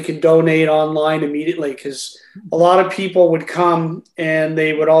 and then they can donate online immediately. Because a lot of people would come and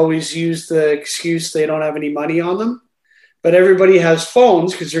they would always use the excuse they don't have any money on them. But everybody has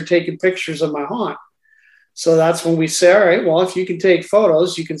phones because they're taking pictures of my haunt. So that's when we say, all right, well, if you can take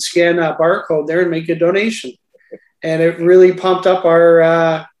photos, you can scan that barcode there and make a donation. And it really pumped up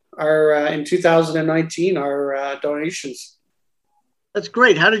our in 2019, our donations. That's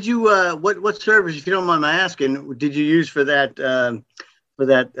great. How did you, what service, if you don't mind my asking, did you use for that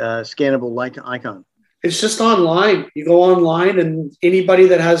scannable icon? It's just online. You go online, and anybody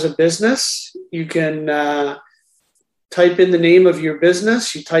that has a business, you can type in the name of your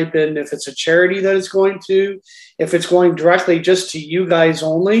business. You type in if it's a charity that it's going to, if it's going directly just to you guys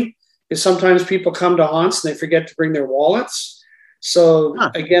only, because sometimes people come to haunts and they forget to bring their wallets. So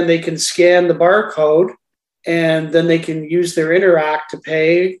again, they can scan the barcode, and then they can use their Interact to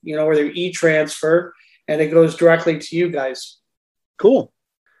pay, or their e-transfer, and it goes directly to you guys. Cool.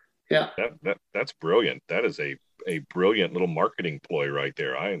 Yeah. That's brilliant. That is a brilliant little marketing ploy right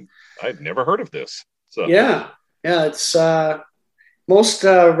there. I'd never heard of this. So Yeah. It's most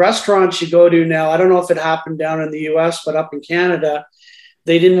restaurants you go to now. I don't know if it happened down in the US, but up in Canada,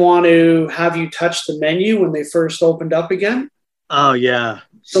 they didn't want to have you touch the menu when they first opened up again. Oh, yeah.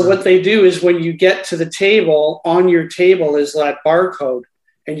 So what they do is when you get to the table, on your table is that barcode,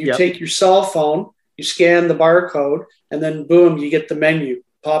 and you take your cell phone, you scan the barcode, and then boom, you get the menu.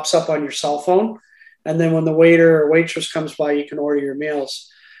 Pops up on your cell phone. And then when the waiter or waitress comes by, you can order your meals.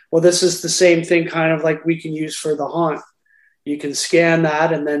 Well, this is the same thing kind of like we can use for the haunt. You can scan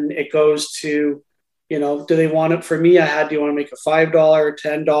that, and then it goes to, do they want it? For me, do you want to make a $5,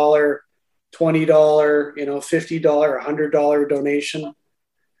 $10, $20, $50, $100 donation?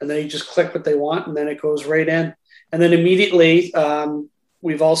 And then you just click what they want, and then it goes right in. And then immediately,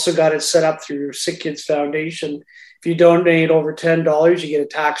 we've also got it set up through Sick Kids Foundation. If you donate over $10, you get a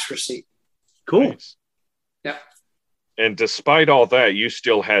tax receipt. Cool. Nice. Yeah. And despite all that, you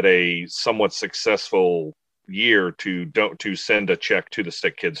still had a somewhat successful year to send a check to the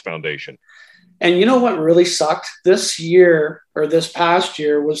Sick Kids Foundation. And you know what really sucked? This year, or this past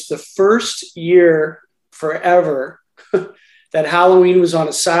year, was the first year forever that Halloween was on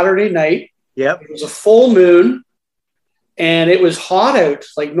a Saturday night. Yep. It was a full moon, and it was hot out.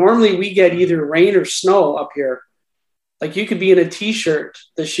 Like normally we get either rain or snow up here. Like you could be in a t-shirt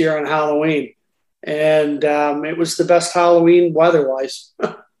this year on Halloween. And it was the best Halloween weather-wise.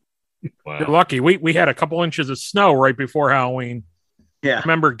 Wow. You're lucky. We had a couple inches of snow right before Halloween. Yeah. I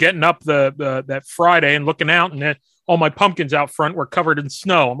remember getting up that Friday and looking out, and all my pumpkins out front were covered in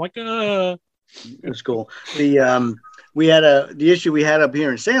snow. I'm like, It was cool. The issue we had up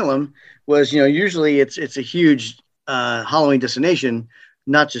here in Salem was, usually it's a huge Halloween destination,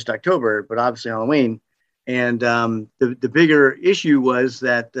 not just October, but obviously Halloween. And the bigger issue was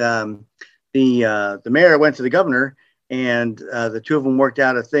that the mayor went to the governor, and the two of them worked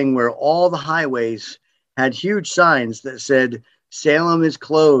out a thing where all the highways had huge signs that said, Salem is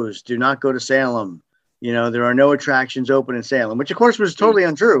closed. Do not go to Salem. There are no attractions open in Salem, which of course was totally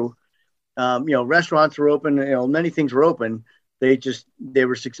untrue. Restaurants were open, many things were open. They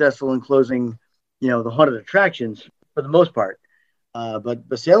were successful in closing, the haunted attractions for the most part.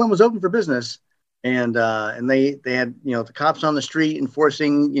 But Salem was open for business. And they had, the cops on the street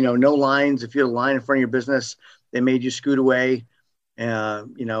enforcing, no lines. If you had a line in front of your business, they made you scoot away,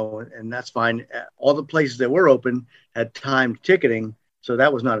 and that's fine. All the places that were open had timed ticketing. So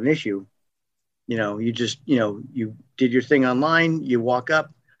that was not an issue. You just, you did your thing online, you walk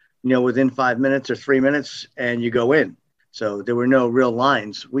up, within 5 minutes or 3 minutes, and you go in. So there were no real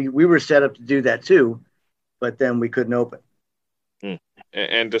lines. We were set up to do that too, but then we couldn't open.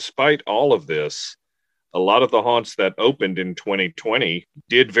 And despite all of this, a lot of the haunts that opened in 2020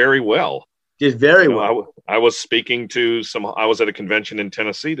 did very well. I was speaking to I was at a convention in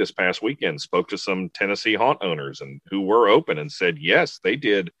Tennessee this past weekend, spoke to some Tennessee haunt owners and who were open and said, yes, they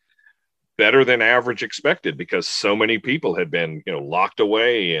did better than average expected because so many people had been, locked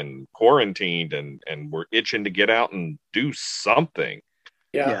away and quarantined and were itching to get out and do something.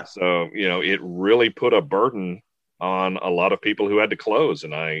 Yeah. So, it really put a burden on a lot of people who had to close.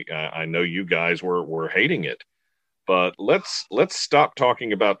 And I know you guys were hating it, but let's stop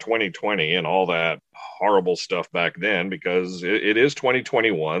talking about 2020 and all that horrible stuff back then, because it is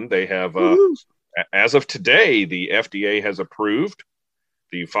 2021. They have, as of today, the FDA has approved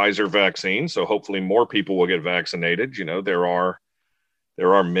the Pfizer vaccine. So hopefully more people will get vaccinated. There are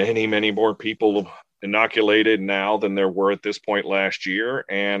many, many more people inoculated now than there were at this point last year.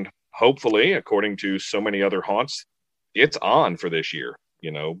 And hopefully, according to so many other haunts, it's on for this year,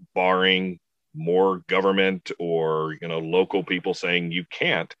 barring more government or, local people saying you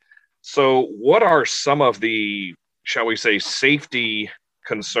can't. So what are some of the, shall we say, safety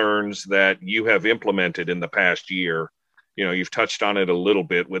concerns that you have implemented in the past year? You've touched on it a little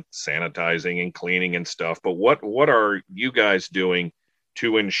bit with sanitizing and cleaning and stuff, but what are you guys doing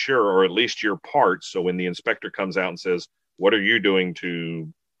to ensure, or at least your part, so when the inspector comes out and says, what are you doing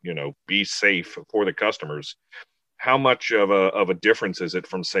to, be safe for the customers? How much of a difference is it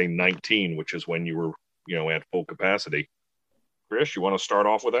from, say, 19, which is when you were, at full capacity? Chris, you want to start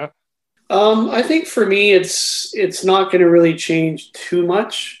off with that? I think for me, it's not going to really change too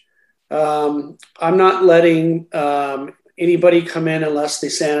much. I'm not letting anybody come in unless they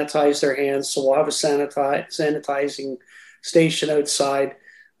sanitize their hands. So we'll have a sanitizing station outside.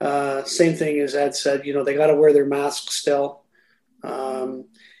 Same thing as Ed said, they got to wear their masks still.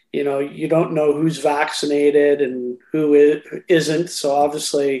 You don't know who's vaccinated and who isn't. So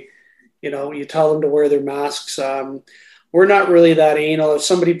obviously, you tell them to wear their masks. We're not really that anal. If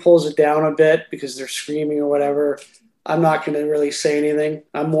somebody pulls it down a bit because they're screaming or whatever, I'm not going to really say anything.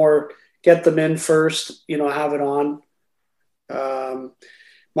 I'm more get them in first, have it on.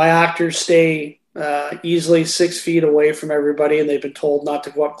 My actors stay easily 6 feet away from everybody, and they've been told not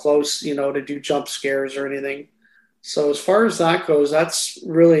to go up close, to do jump scares or anything. So as far as that goes, that's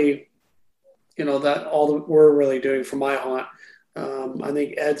really, that all that we're really doing for my haunt. I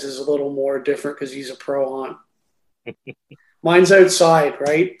think Ed's is a little more different because he's a pro haunt. Mine's outside,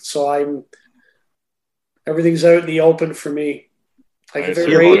 right? So everything's out in the open for me. Like if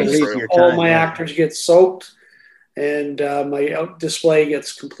it rains, all my actors get soaked, and my display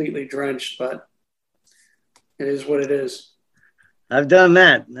gets completely drenched. But it is what it is. I've done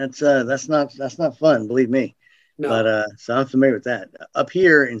that. That's not fun, believe me. No. But so I'm familiar with that. Up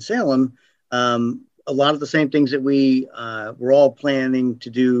here in Salem, a lot of the same things that we were all planning to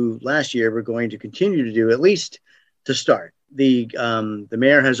do last year, we're going to continue to do, at least to start. The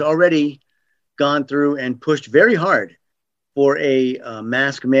mayor has already gone through and pushed very hard for a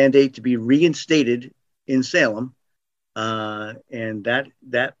mask mandate to be reinstated in Salem, and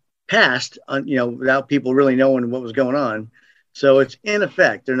that passed without people really knowing what was going on. So it's in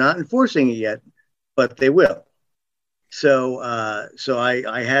effect. They're not enforcing it yet, but they will. So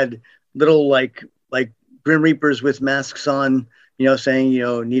I had little like Grim Reapers with masks on, saying,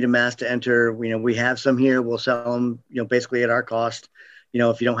 need a mask to enter. We have some here. We'll sell them, basically at our cost,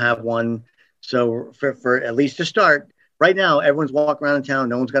 if you don't have one. So for at least to start, right now, everyone's walking around in town.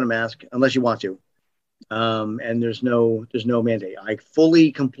 No one's got a mask unless you want to. And there's no mandate. I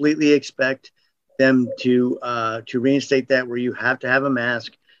fully, completely expect them to reinstate that where you have to have a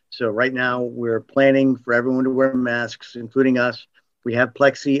mask. So right now we're planning for everyone to wear masks, including us. We have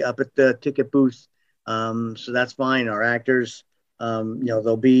plexi up at the ticket booth. So that's fine. Our actors,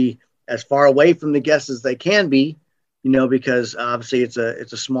 they'll be as far away from the guests as they can be, because obviously it's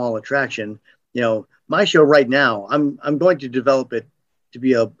a small attraction. My show right now, I'm going to develop it to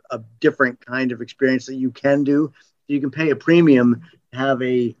be a different kind of experience that you can do. You can pay a premium, have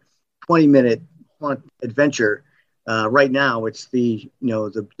a 20-minute haunt adventure. Right now, it's the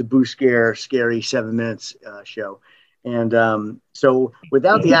Boo Scare Scary 7 minutes show. And so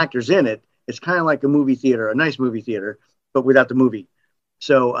without the actors in it, it's kind of like a movie theater, a nice movie theater, but without the movie.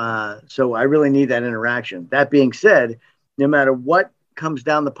 So I really need that interaction. That being said, no matter what comes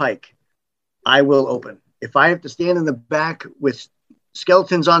down the pike, I will open. If I have to stand in the back with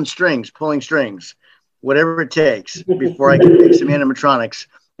skeletons on strings, pulling strings, whatever it takes, before I can make some animatronics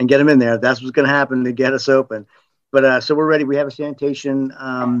and get them in there, that's what's going to happen to get us open. But so we're ready. We have a sanitation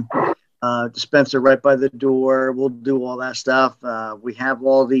dispenser right by the door. We'll do all that stuff. We have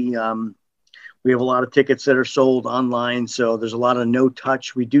all the we have a lot of tickets that are sold online, so there's a lot of no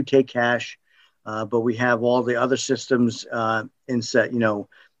touch. We do take cash, but we have all the other systems in set.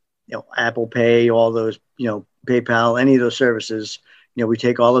 Apple Pay, all those, PayPal, any of those services. We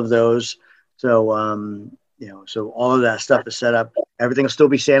take all of those. So so all of that stuff is set up. Everything will still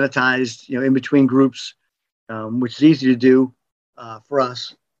be sanitized, in between groups, which is easy to do for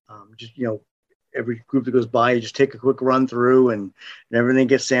us. Just every group that goes by, you just take a quick run through and everything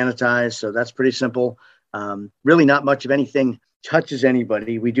gets sanitized. So that's pretty simple. Really not much of anything touches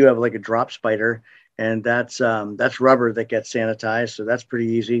anybody. We do have like a drop spider, and that's rubber that gets sanitized. So that's pretty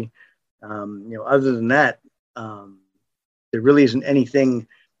easy. Other than that, there really isn't anything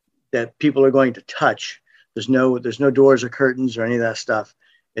that people are going to touch. There's no doors or curtains or any of that stuff.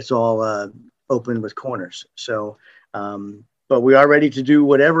 It's all open with corners. So, but we are ready to do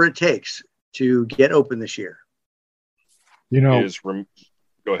whatever it takes to get open this year.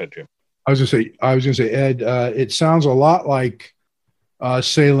 Go ahead, Jim. I was gonna say, Ed. It sounds a lot like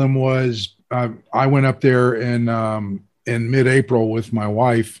Salem was. I went up there in mid-April with my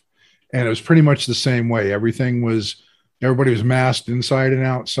wife, and it was pretty much the same way. Everybody was masked inside and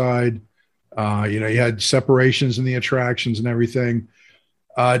outside. You had separations in the attractions and everything.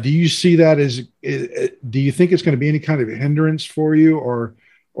 Do you see that do you think it's going to be any kind of hindrance for you, or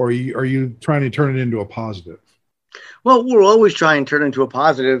are you trying to turn it into a positive? Well, we'll always try and turn it into a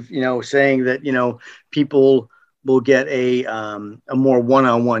positive, saying that, people will get a more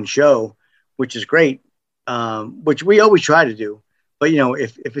one-on-one show, which is great, which we always try to do. But,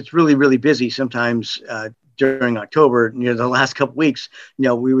 if it's really, really busy, sometimes during October, the last couple of weeks,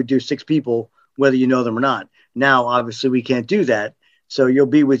 we would do 6 people, whether you know them or not. Now, obviously, we can't do that. So you'll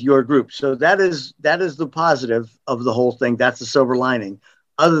be with your group. So that is the positive of the whole thing. That's the silver lining.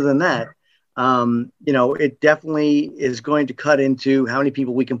 Other than that, it definitely is going to cut into how many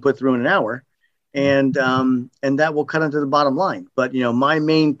people we can put through in an hour. And that will cut into the bottom line. But, my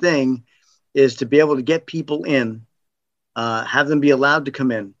main thing is to be able to get people in, have them be allowed to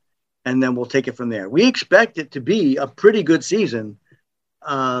come in, and then we'll take it from there. We expect it to be a pretty good season,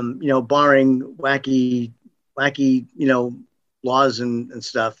 barring wacky, laws and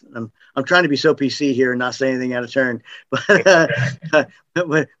stuff. I'm trying to be so PC here and not say anything out of turn, but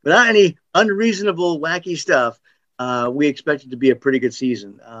without any unreasonable, wacky stuff, we expect it to be a pretty good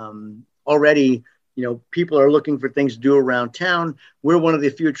season. Already, people are looking for things to do around town. We're one of the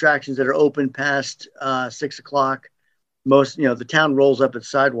few attractions that are open past 6 o'clock. Most, the town rolls up its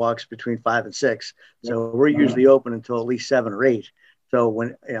sidewalks between 5 and 6. So we're usually open until at least 7 or 8. So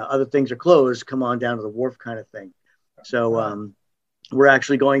when other things are closed, come on down to the wharf kind of thing. So we're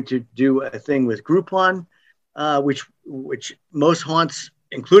actually going to do a thing with Groupon, which most haunts,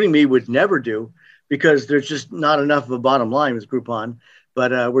 including me, would never do because there's just not enough of a bottom line with Groupon.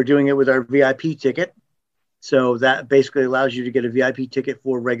 But we're doing it with our VIP ticket. So that basically allows you to get a VIP ticket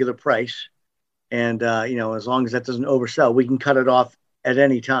for regular price. And, as long as that doesn't oversell, we can cut it off at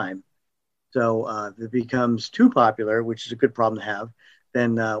any time. So if it becomes too popular, which is a good problem to have,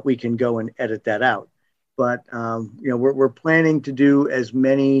 then we can go and edit that out. But, we're planning to do as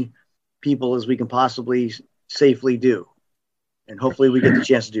many people as we can possibly safely do. And hopefully we get the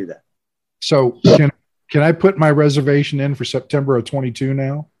chance to do that. So can I put my reservation in for September of 22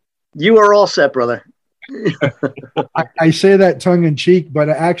 now? You are all set, brother. I say that tongue in cheek, but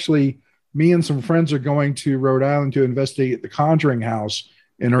actually me and some friends are going to Rhode Island to investigate the Conjuring House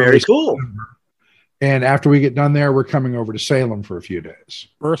in early Very cool. September. And after we get done there, we're coming over to Salem for a few days.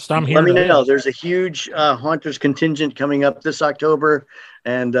 First time here. Let me know. There's a huge haunters contingent coming up this October.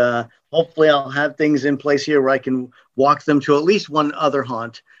 And hopefully I'll have things in place here where I can walk them to at least one other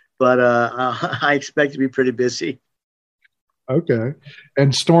haunt. But I expect to be pretty busy. Okay.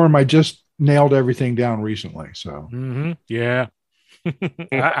 And Storm, I just nailed everything down recently. So, yeah.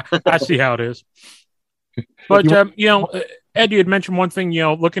 I see how it is. But, Ed, you had mentioned one thing,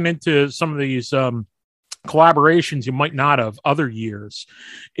 looking into some of these collaborations you might not have other years.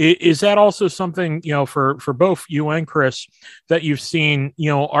 Is that also something, for both you and Chris that you've seen,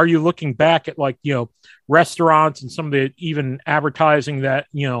 are you looking back at restaurants and some of the even advertising that,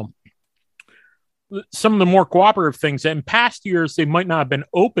 some of the more cooperative things that in past years they might not have been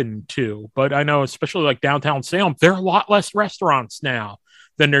open to, but I know especially like downtown Salem, there are a lot less restaurants now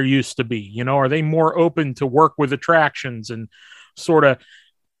than there used to be. Are they more open to work with attractions and sort of,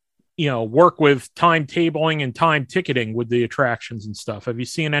 work with timetabling and time ticketing with the attractions and stuff? Have you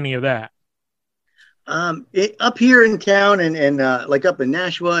seen any of that? Up here in town and like up in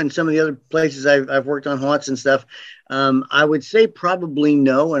Nashua and some of the other places I've worked on haunts and stuff, I would say probably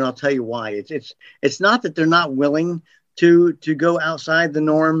no, and I'll tell you why. It's not that they're not willing to go outside the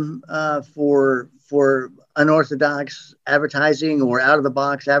norm for unorthodox advertising or out of the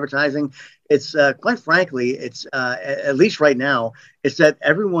box advertising. It's quite frankly, it's at least right now, it's that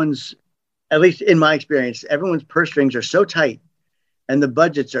everyone's, at least in my experience, everyone's purse strings are so tight and the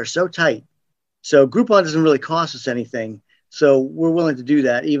budgets are so tight. So Groupon doesn't really cost us anything. So we're willing to do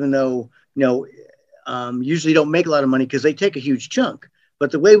that, even though, usually don't make a lot of money because they take a huge chunk.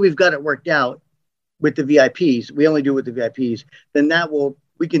 But the way we've got it worked out with the VIPs, we only do it with the VIPs, then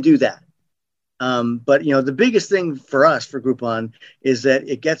we can do that. But, the biggest thing for us, for Groupon, is that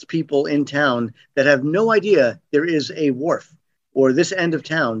it gets people in town that have no idea there is a wharf or this end of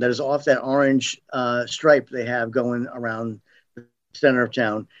town that is off that orange stripe they have going around the center of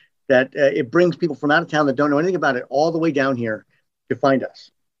town, that it brings people from out of town that don't know anything about it all the way down here to find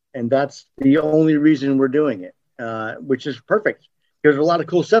us. And that's the only reason we're doing it, which is perfect. There's a lot of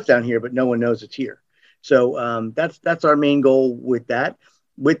cool stuff down here, but no one knows it's here. So that's our main goal with that.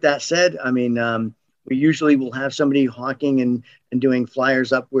 with that said, I mean, we usually will have somebody hawking and doing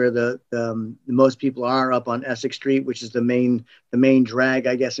flyers up where the most people are, up on Essex Street, which is the main drag,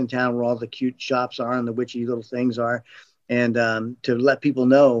 I guess, in town, where all the cute shops are and the witchy little things are, and to let people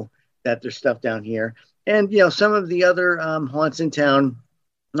know that there's stuff down here. And some of the other haunts in town,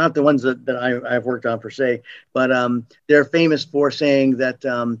 not the ones that I've worked on per se, but they're famous for saying that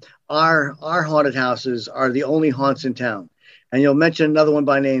our haunted houses are the only haunts in town. And you'll mention another one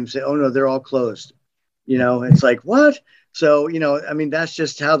by name, say, oh no, they're all closed. It's like, what? So, I mean, that's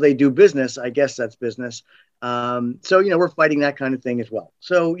just how they do business. I guess that's business. So, we're fighting that kind of thing as well.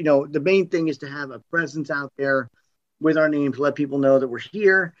 So, the main thing is to have a presence out there with our name to let people know that we're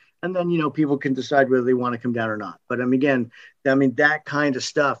here. And then, people can decide whether they want to come down or not. But again, that kind of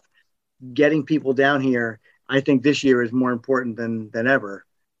stuff, getting people down here, I think this year is more important than ever.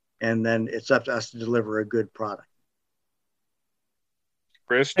 And then it's up to us to deliver a good product.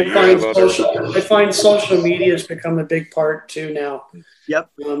 Chris, I find social media has become a big part too now. Yep.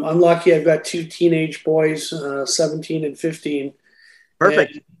 I'm lucky. I've got 2 teenage boys, 17 and 15.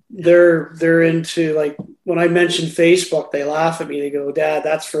 Perfect. And they're into, like, when I mention Facebook, they laugh at me. They go, "Dad,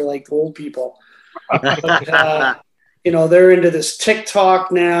 that's for like old people." But, they're into this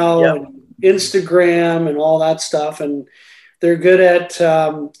TikTok now, yep, and Instagram and all that stuff, and they're good at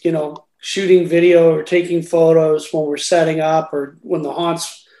shooting video or taking photos when we're setting up or when the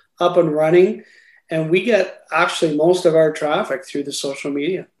haunt's up and running. And we get actually most of our traffic through the social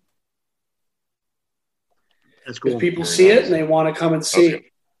media. That's cool. Because people see it and they want to come and see it.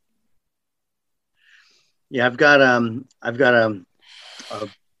 Yeah, I've got a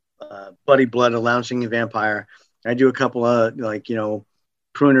Buddy Blood, a Lounging Vampire. I do a couple of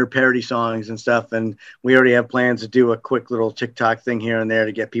crooner parody songs and stuff, and we already have plans to do a quick little TikTok thing here and there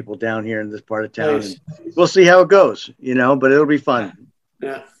to get people down here in this part of town. Nice. We'll see how it goes, but it'll be fun.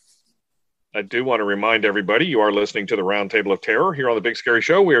 Yeah. I do want to remind everybody you are listening to the Round Table of Terror here on the Big Scary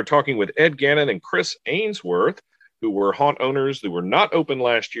Show. We are talking with Ed Gannon and Chris Ainsworth, who were haunt owners who were not open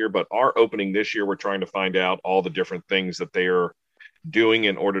last year but are opening this year. We're trying to find out all the different things that they are doing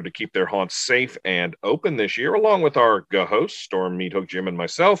in order to keep their haunts safe and open this year, along with our hosts, Storm, Meathook, Jim, and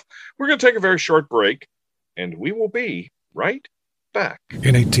myself. We're going to take a very short break, and we will be right back.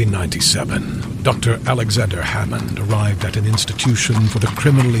 In 1897, Dr. Alexander Hammond arrived at an institution for the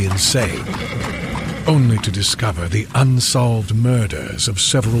criminally insane, only to discover the unsolved murders of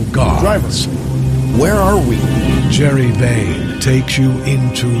several guards. Where are we? Jerry Vane takes you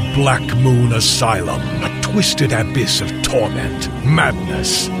into Black Moon Asylum, a twisted abyss of torment,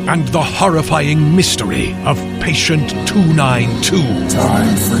 madness, and the horrifying mystery of Patient 292.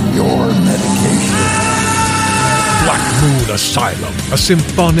 Time for your medication. Black Moon Asylum, a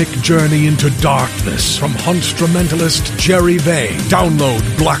symphonic journey into darkness from instrumentalist Jerry Vane. Download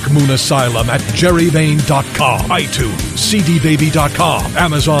Black Moon Asylum at jerryvane.com, iTunes, cdbaby.com,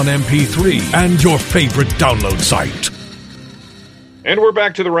 Amazon MP3, and your favorite download site. And we're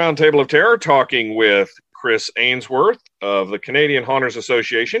back to the Round Table of Terror, talking with Chris Ainsworth of the Canadian Haunters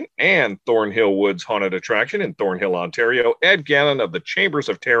Association and Thornhill Woods Haunted Attraction in Thornhill, Ontario, Ed Gannon of the Chambers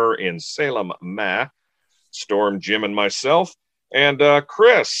of Terror in Salem, Ma, Storm, Jim, and myself. And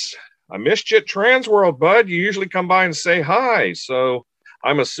Chris, I missed you at Transworld, bud. You usually come by and say hi. So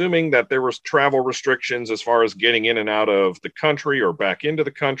I'm assuming that there was travel restrictions as far as getting in and out of the country or back into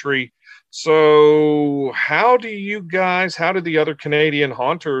the country. So how did the other Canadian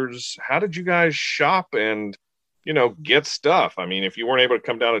haunters, how did you guys shop and, get stuff? I mean, if you weren't able to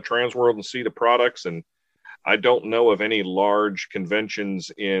come down to Transworld and see the products, and I don't know of any large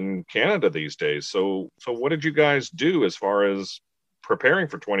conventions in Canada these days. So what did you guys do as far as preparing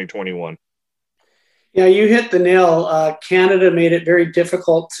for 2021? Yeah, you hit the nail. Canada made it very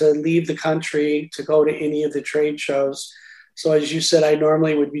difficult to leave the country to go to any of the trade shows. So as you said, I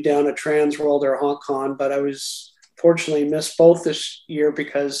normally would be down at Transworld or HauntCon, but I was fortunately missed both this year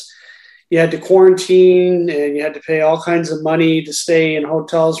because you had to quarantine and you had to pay all kinds of money to stay in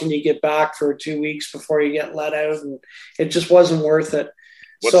hotels when you get back for 2 weeks before you get let out. And it just wasn't worth it.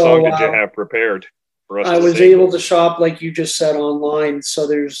 What song did you have prepared for us? I was able to shop, like you just said, online. So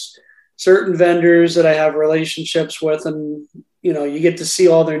there's certain vendors that I have relationships with, and, you get to see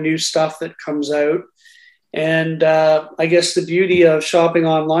all their new stuff that comes out. And I guess the beauty of shopping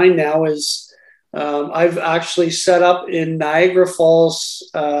online now is I've actually set up in Niagara Falls,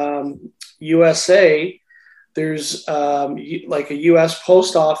 USA. There's like a US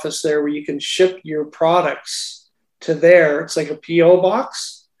post office there where you can ship your products to there. It's like a PO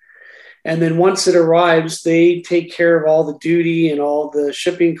box. And then once it arrives, they take care of all the duty and all the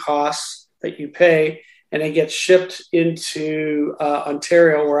shipping costs that you pay. and it gets shipped into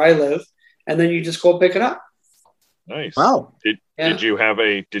Ontario where I live, and then you just go pick it up. Nice. Wow. Did you have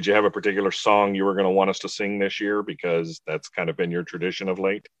a particular song you were going to want us to sing this year, because that's kind of been your tradition of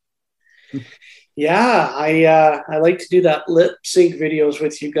late? Yeah, I like to do that lip sync videos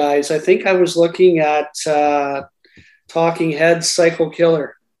with you guys. I think I was looking at Talking Heads Psycho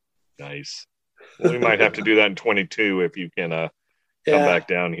Killer. Nice. Well, we might have to do that in 22 if you can come back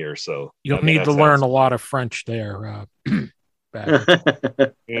down here. So you'll need to learn a lot of French there. I'm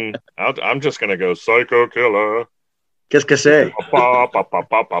just going to go Psycho Killer. Qu'est-ce que c'est?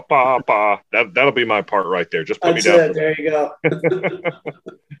 That'll be my part right there. Just put That's me down. it. There you go.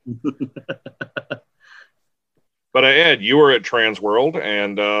 But Ed, you were at Transworld,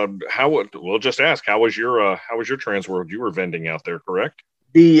 and we'll just ask, how was your Transworld? You were vending out there, correct?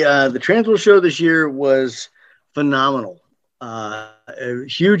 The Transworld show this year was phenomenal. A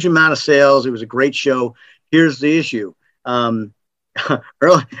huge amount of sales. It was a great show. Here's the issue. As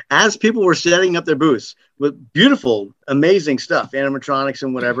people were setting up their booths with beautiful, amazing stuff, animatronics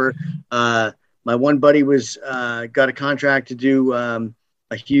and whatever, my one buddy got a contract to do a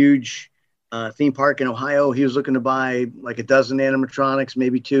huge theme park in Ohio. He was looking to buy like a dozen animatronics,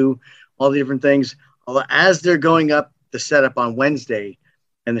 maybe 2, all the different things. As they're going up the setup on Wednesday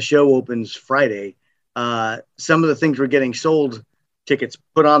and the show opens Friday, some of the things were getting sold tickets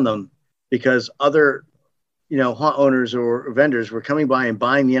put on them because other haunt owners or vendors were coming by and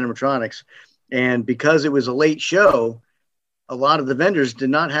buying the animatronics. And because it was a late show, a lot of the vendors did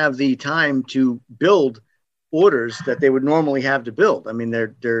not have the time to build orders that they would normally have to build. I mean,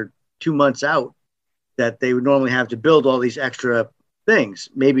 they're 2 months out that they would normally have to build all these extra things,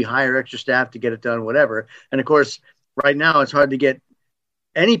 maybe hire extra staff to get it done, whatever. And of course, right now it's hard to get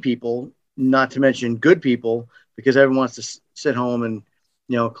any people, not to mention good people, because everyone wants to sit home and,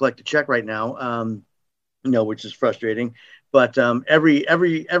 collect a check right now. Which is frustrating, but every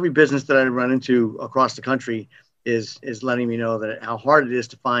business that I run into across the country is letting me know that how hard it is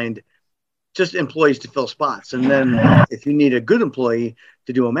to find just employees to fill spots. And then if you need a good employee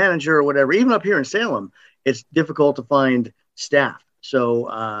to do a manager or whatever, even up here in Salem, it's difficult to find staff. So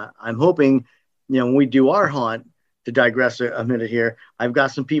I'm hoping, when we do our haunt, to digress a minute here, I've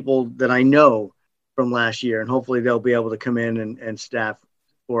got some people that I know from last year, and hopefully they'll be able to come in and staff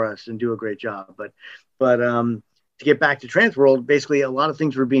for us and do a great job. But to get back to Transworld, basically a lot of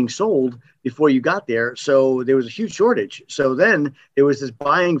things were being sold before you got there. So there was a huge shortage. So then there was this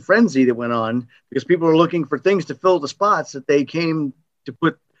buying frenzy that went on because people were looking for things to fill the spots that they came to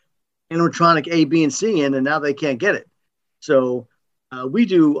put animatronic A, B, and C in, and now they can't get it. So we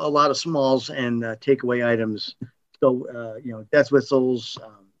do a lot of smalls and takeaway items. So, death whistles,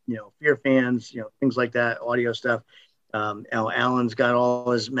 fear fans, things like that, audio stuff. Alan's got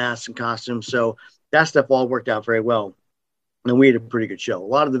all his masks and costumes. So that stuff all worked out very well. And we had a pretty good show. A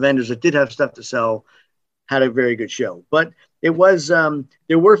lot of the vendors that did have stuff to sell had a very good show. But it was,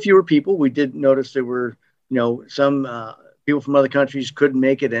 there were fewer people. We did notice there were, some people from other countries couldn't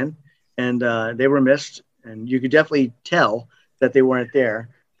make it in, and they were missed. And you could definitely tell that they weren't there.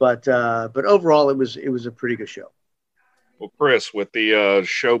 But overall, it was a pretty good show. Well, Chris, with the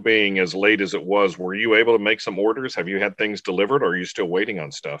show being as late as it was, were you able to make some orders? Have you had things delivered, or are you still waiting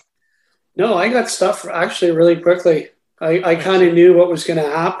on stuff? No, I got stuff actually really quickly. I kind of knew what was going to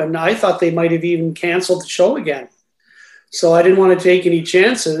happen. I thought they might have even canceled the show again. So I didn't want to take any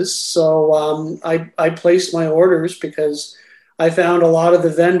chances. So I placed my orders because I found a lot of the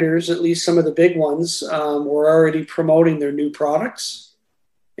vendors, at least some of the big ones, were already promoting their new products.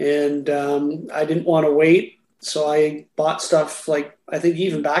 And I didn't want to wait. So I bought stuff I think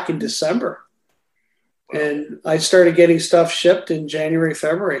even back in December. And I started getting stuff shipped in January,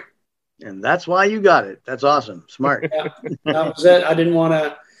 February. And that's why you got it. That's awesome. Smart. Yeah, that was it. I didn't want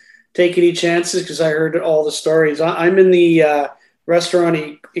to take any chances because I heard all the stories. I'm in the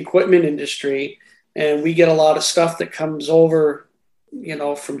restaurant equipment industry, and we get a lot of stuff that comes over,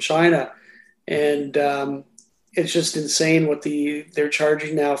 from China. And it's just insane what they're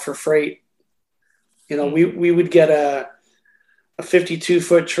charging now for freight. We would get a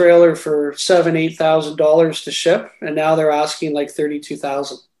 52-foot trailer for $7,000-$8,000 to ship, and now they're asking like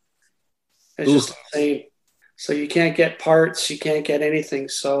 $32,000. It's just insane. So you can't get parts, you can't get anything.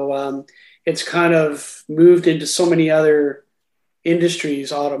 So it's kind of moved into so many other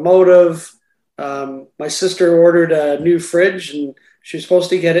industries, automotive. My sister ordered a new fridge, and she was supposed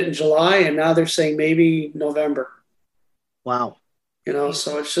to get it in July, and now they're saying maybe November. Wow.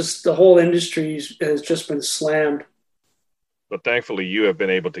 So it's just the whole industry has just been slammed. But thankfully, you have been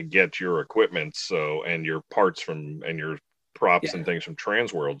able to get your equipment and your parts and your props and things from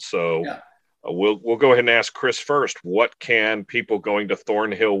Transworld. So We'll go ahead and ask Chris first. What can people going to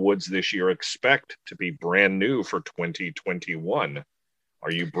Thornhill Woods this year expect to be brand new for 2021?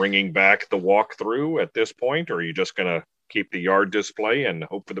 Are you bringing back the walkthrough at this point, or are you just going to keep the yard display and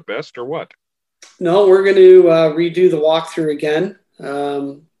hope for the best, or what? No, we're going to redo the walkthrough again.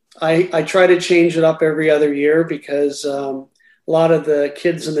 I try to change it up every other year because a lot of the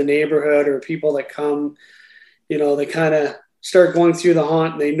kids in the neighborhood or people that come, they kind of start going through the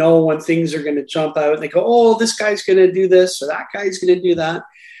haunt and they know when things are going to jump out and they go, oh, this guy's going to do this or that guy's going to do that.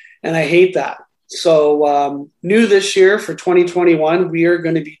 And I hate that. So new this year for 2021, we are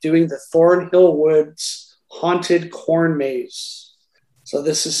going to be doing the Thornhill Woods Haunted Corn Maze. So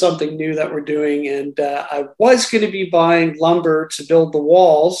this is something new that we're doing. And I was going to be buying lumber to build the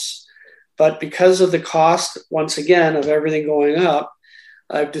walls, but because of the cost, once again, of everything going up,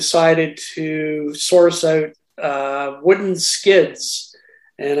 I've decided to source out wooden skids,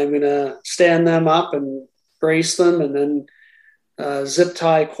 and I'm going to stand them up and brace them and then zip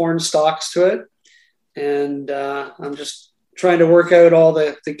tie corn stalks to it. And I'm just trying to work out all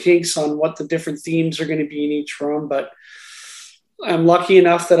the kinks on what the different themes are going to be in each room. But I'm lucky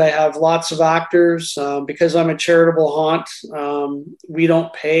enough that I have lots of actors. Because I'm a charitable haunt, we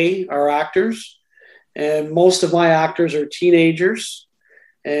don't pay our actors. And most of my actors are teenagers.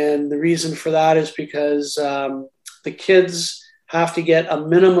 And the reason for that is because the kids have to get a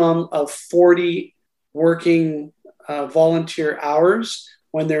minimum of 40 working volunteer hours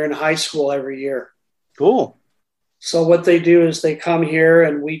when they're in high school every year. Cool. So what they do is they come here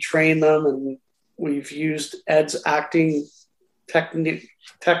and we train them, and we've used Ed's acting techniques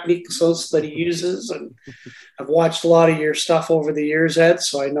that he uses. And I've watched a lot of your stuff over the years, Ed,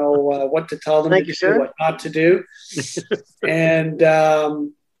 so I know what to tell them to do, what not to do. And,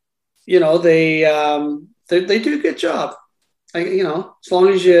 they do a good job. As long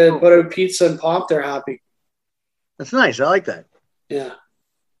as you put out pizza and pop, they're happy. That's nice. I like that. Yeah.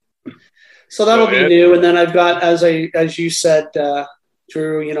 So that'll be new. And then I've got, as you said,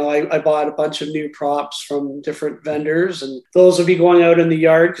 Drew, I bought a bunch of new props from different vendors, and those will be going out in the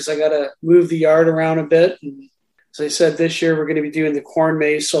yard because I got to move the yard around a bit. And as I said, this year we're going to be doing the corn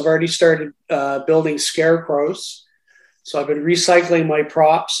maze. So I've already started building scarecrows. So I've been recycling my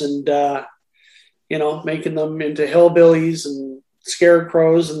props and, making them into hillbillies and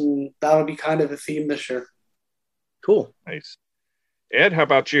scarecrows, and that'll be kind of a theme this year. Cool. Nice. Ed, how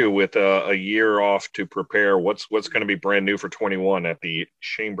about you? With a year off to prepare, what's going to be brand new for 21 at the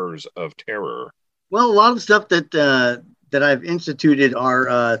Chambers of Terror? Well, a lot of the stuff that I've instituted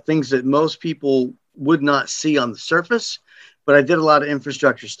are things that most people would not see on the surface, but I did a lot of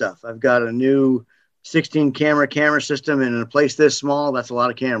infrastructure stuff. I've got a new 16 camera system, and in a place this small, that's a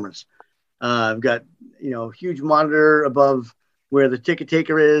lot of cameras. I've got, huge monitor above where the ticket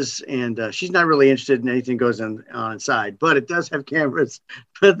taker is, and she's not really interested in anything goes on inside, but it does have cameras,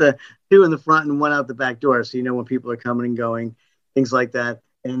 put the 2 in the front and 1 out the back door, so when people are coming and going, things like that.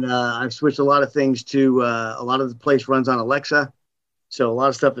 And I've switched a lot of things to a lot of the place runs on Alexa, so a lot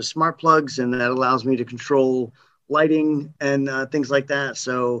of stuff is smart plugs, and that allows me to control lighting and things like that.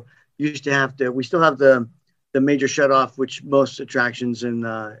 So we still have the major shutoff, which most attractions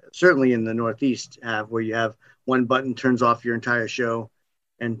certainly in the Northeast have, where you have one button turns off your entire show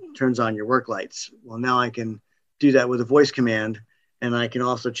and turns on your work lights. Well, now I can do that with a voice command, and I can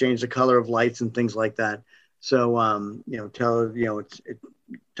also change the color of lights and things like that. So, it's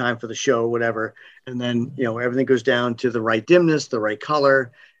time for the show, whatever. And then, everything goes down to the right dimness, the right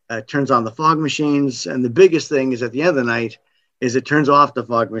color, turns on the fog machines. And the biggest thing is at the end of the night is it turns off the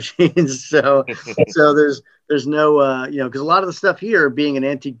fog machines. So there's no, because a lot of the stuff here being an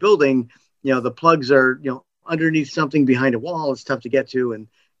antique building, the plugs are, underneath something behind a wall. It's tough to get to. And,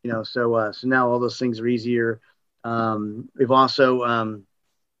 so now all those things are easier. We've also,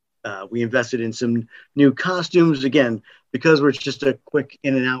 we invested in some new costumes, again, because we're just a quick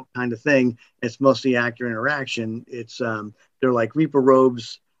in and out kind of thing. It's mostly actor interaction. It's, they're like Reaper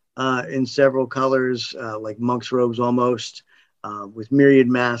robes in several colors, like monk's robes almost, with myriad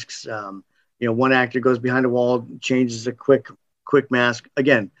masks. One actor goes behind a wall, changes a quick mask,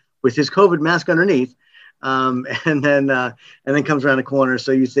 again, with his COVID mask underneath. And then comes around the corner.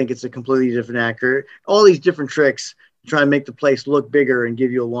 So you think it's a completely different actor, all these different tricks to try and make the place look bigger and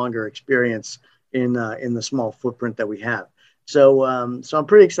give you a longer experience in the small footprint that we have. So I'm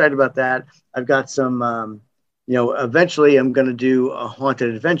pretty excited about that. I've got some, eventually I'm going to do a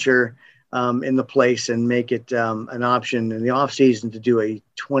haunted adventure in the place and make it an option in the off season to do a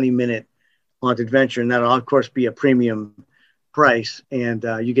 20-minute haunted adventure. And that'll of course be a premium price. And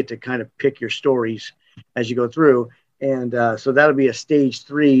you get to kind of pick your stories as you go through. And so that'll be a stage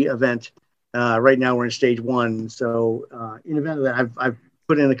 3 event Right now we're in stage 1. So in the event of that, I've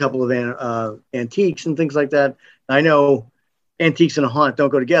put in a couple of antiques and things like that. I know antiques and a haunt don't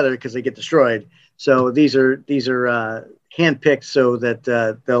go together because they get destroyed. So these are handpicked so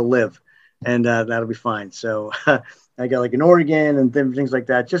that they'll live, and that'll be fine. So I got like an organ and things like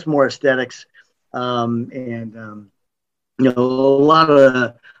that, just more aesthetics, and a lot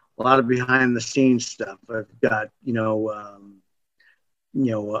of behind the scenes stuff. I've got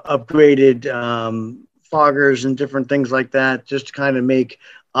upgraded foggers and different things like that, just to kind of make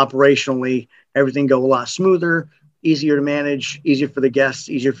operationally everything go a lot smoother, easier to manage, easier for the guests,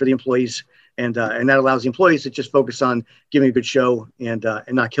 easier for the employees. And that allows the employees to just focus on giving a good show and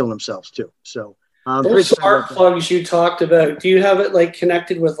not killing themselves too. So those smart plugs you talked about, do you have it like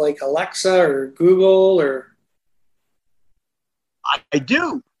connected with like Alexa or Google or? I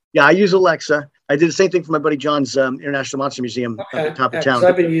do. Yeah, I use Alexa. I did the same thing for my buddy John's International Monster Museum at the top of town.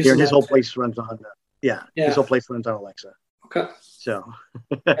 I've been using here, and his whole too. place runs on. His whole place runs on Alexa. Okay. So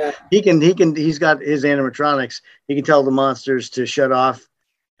he's got his animatronics. He can tell the monsters to shut off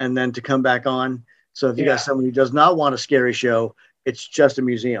and then to come back on. So if you got someone who does not want a scary show, it's just a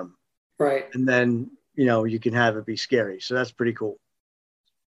museum. Right. And then, you can have it be scary. So that's pretty cool.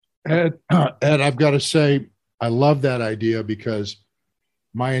 Ed, I've got to say, I love that idea because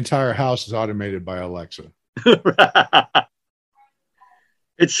my entire house is automated by Alexa.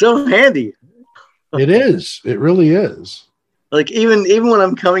 It's so handy. It is. It really is. Like even when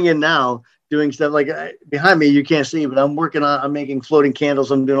I'm coming in now, doing stuff like behind me, you can't see, but I'm making floating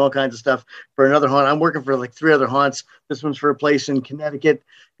candles. I'm doing all kinds of stuff for another haunt. I'm working for like 3 other haunts. This one's for a place in Connecticut.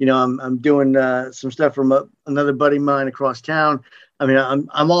 I'm doing some stuff from another buddy of mine across town. I mean,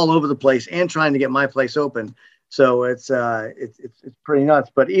 I'm all over the place and trying to get my place open. So it's pretty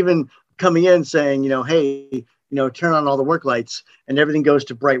nuts. But even coming in saying, hey, turn on all the work lights and everything goes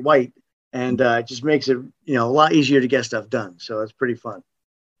to bright white, and it just makes it, a lot easier to get stuff done. So it's pretty fun.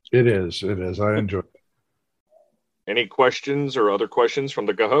 It is. It is. I enjoy it. Any questions or other questions from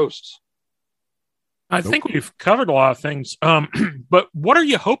the hosts? I think we've covered a lot of things. But what are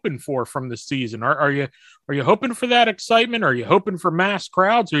you hoping for from the season? Are you hoping for that excitement? Are you hoping for mass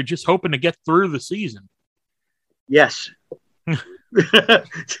crowds? Or are you just hoping to get through the season? Yes.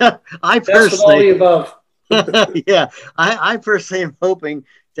 I personally, all above. Yeah, I personally am hoping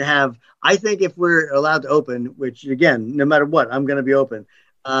to have. I think if we're allowed to open, which again, no matter what, I'm going to be open.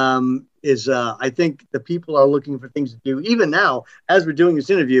 I think the people are looking for things to do. Even now, as we're doing this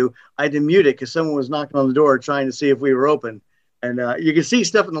interview, I had to mute it because someone was knocking on the door trying to see if we were open. And you can see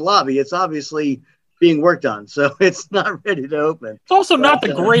stuff in the lobby. It's obviously being worked on, so it's not ready to open. It's also not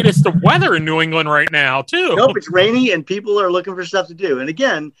the greatest of weather in New England right now, too. Nope, it's rainy, and people are looking for stuff to do. And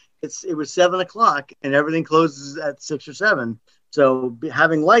again, it was 7 o'clock, and everything closes at 6 or 7. So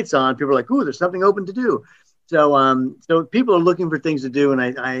having lights on, people are like, "Ooh, there's something open to do." So, so people are looking for things to do, and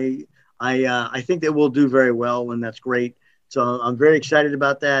I think that we'll do very well, and that's great. So I'm very excited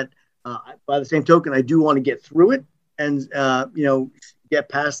about that. By the same token, I do want to get through it and get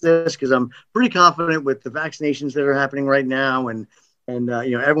past this because I'm pretty confident with the vaccinations that are happening right now, and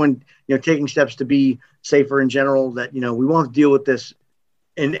everyone taking steps to be safer in general. That we won't deal with this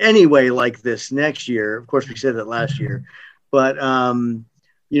in any way like this next year. Of course, we said that last year, but I'm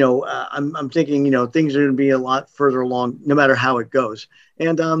thinking, things are going to be a lot further along, no matter how it goes.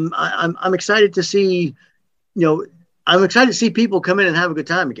 And I'm excited to see, I'm excited to see people come in and have a good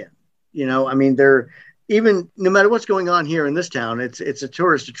time again. I mean, no matter what's going on here in this town, it's a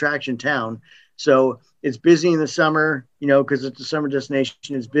tourist attraction town. So it's busy in the summer, because it's a summer destination.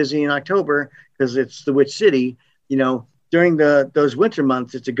 It's busy in October because it's the Witch City. During those winter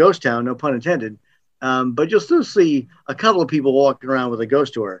months, it's a ghost town, no pun intended. But you'll still see a couple of people walking around with a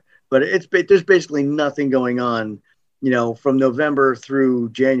ghost tour. But there's basically nothing going on, from November through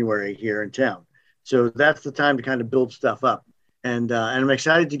January here in town. So that's the time to kind of build stuff up. And I'm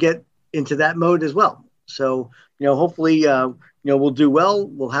excited to get into that mode as well. So, hopefully, we'll do well.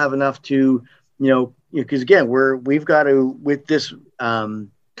 We'll have enough to, because again, we've got to, with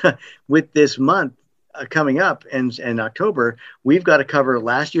this month coming up in October, we've got to cover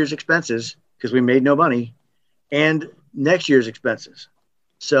last year's expenses because we made no money, and next year's expenses.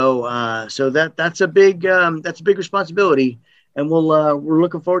 So that's a big responsibility, and we're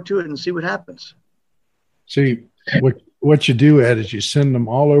looking forward to it and see what happens. See, what you do, Ed, is you send them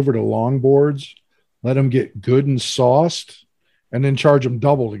all over to longboards, let them get good and sauced, and then charge them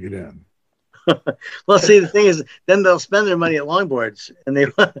double to get in. Well, see, the thing is, then they'll spend their money at longboards, and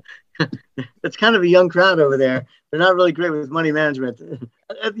it's kind of a young crowd over there. They're not really great with money management.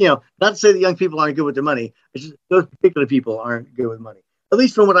 Not to say that young people aren't good with their money. It's just those particular people aren't good with money, at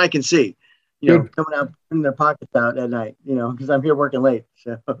least from what I can see. coming out, putting their pockets out at night, because I'm here working late.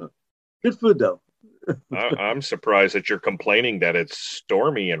 So good food, though. I'm surprised that you're complaining that it's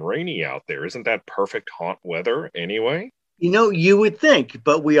stormy and rainy out there. Isn't that perfect haunt weather anyway? You would think,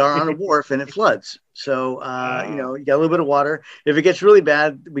 but we are on a wharf and it floods. So, you got a little bit of water. If it gets really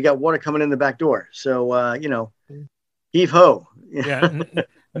bad, we got water coming in the back door. So, heave ho. Yeah.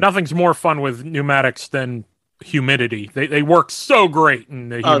 Nothing's more fun with pneumatics than humidity. They work so great in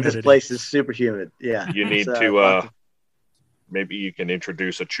the humidity. Oh, this place is super humid. Yeah. You need to, maybe you can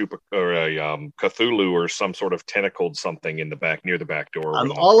introduce a Cthulhu or some sort of tentacled something in the back, near the back door.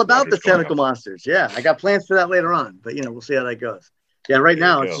 I'm all about the tentacle monsters. Yeah, I got plans for that later on, but we'll see how that goes. Yeah, right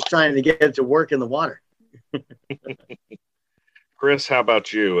now it's just trying to get it to work in the water. Chris, how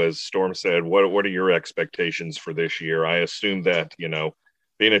about you? As Storm said, what are your expectations for this year? I assume that,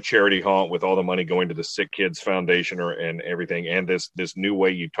 being a charity haunt with all the money going to the Sick Kids Foundation and everything, and this new way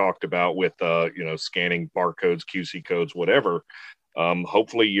you talked about with scanning barcodes, QC codes, whatever.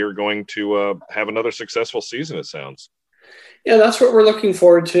 Hopefully, you're going to have another successful season. It sounds. Yeah, that's what we're looking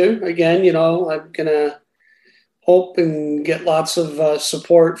forward to. Again, I'm gonna hope and get lots of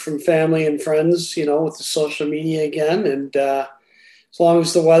support from family and friends. With the social media again, and as long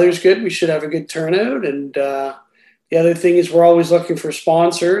as the weather's good, we should have a good turnout. And the other thing is we're always looking for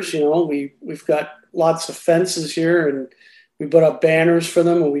sponsors. We've got lots of fences here, and we put up banners for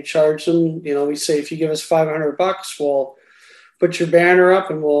them, and we charge them. We say if you give us $500, we'll put your banner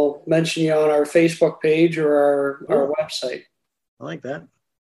up, and we'll mention you on our Facebook page or our website. I like that.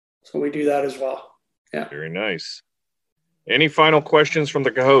 So we do that as well. Yeah. Very nice. Any final questions from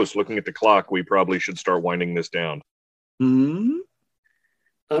the host? Looking at the clock, we probably should start winding this down. I'm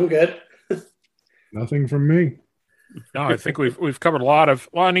good. Nothing from me. No, I think we've covered a lot of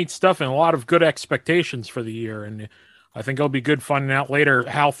neat stuff and a lot of good expectations for the year, and I think it'll be good finding out later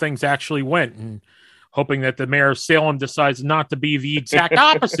how things actually went, and hoping that the mayor of Salem decides not to be the exact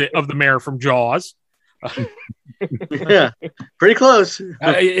opposite of the mayor from Jaws. Yeah, pretty close.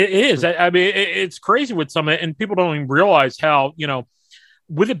 It is. I mean, it's crazy with some of it, and people don't even realize how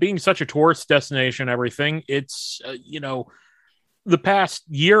with it being such a tourist destination, everything. It's the past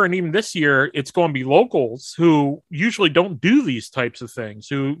year and even this year, it's going to be locals who usually don't do these types of things,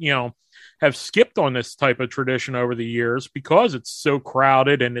 who, have skipped on this type of tradition over the years because it's so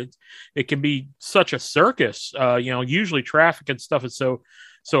crowded and it can be such a circus. Usually traffic and stuff is so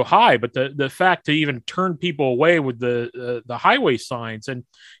high, but the fact to even turn people away with the highway signs, and,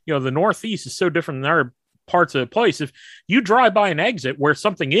 the Northeast is so different than other parts of the place. If you drive by an exit where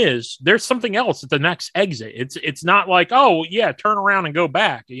something is, there's something else at the next exit. It's not like, oh yeah, turn around and go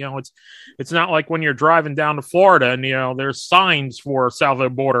back. It's not like when you're driving down to Florida and there's signs for south of the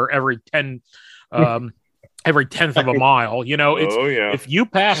border every 10th of a mile. If you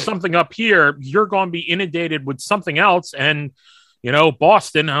pass something up here, you're going to be inundated with something else. And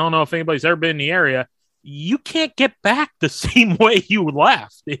Boston, I don't know if anybody's ever been in the area, you can't get back the same way you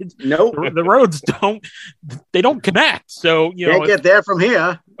left. Nope. The roads don't connect. So, can't get there from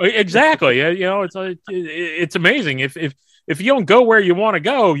here. Exactly. It's amazing. If you don't go where you want to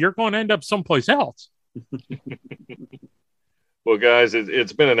go, you're going to end up someplace else. Well, guys,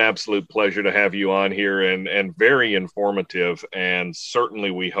 it's been an absolute pleasure to have you on here and very informative. And certainly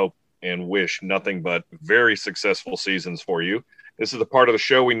we hope and wish nothing but very successful seasons for you. This is the part of the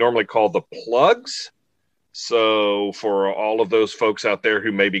show we normally call the plugs. So for all of those folks out there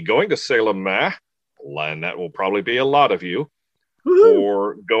who may be going to Salem, and that will probably be a lot of you,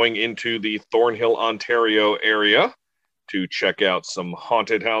 or going into the Thornhill, Ontario area to check out some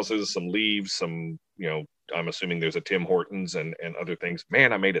haunted houses, some leaves, some, I'm assuming there's a Tim Hortons and other things.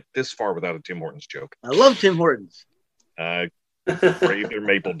 Man, I made it this far without a Tim Hortons joke. I love Tim Hortons. Brave their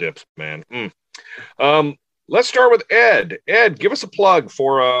maple dips, man. Let's start with Ed. Ed, give us a plug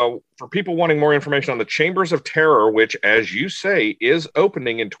for people wanting more information on the Chambers of Terror, which, as you say, is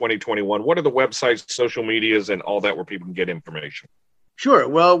opening in 2021. What are the websites, social medias, and all that where people can get information? Sure.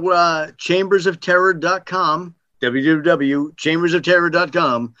 Well, chambersofterror.com,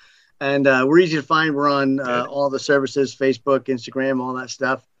 www.chambersofterror.com. And we're easy to find. We're on all the services, Facebook, Instagram, all that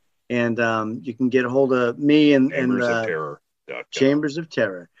stuff. And you can get a hold of me and Chambers of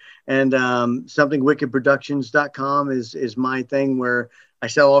Terror. And somethingwickedproductions.com is my thing, where I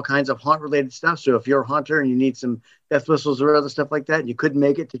sell all kinds of haunt-related stuff. So if you're a haunter and you need some death whistles or other stuff like that, and you couldn't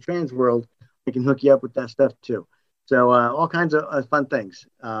make it to Transworld, I can hook you up with that stuff too. So all kinds of fun things.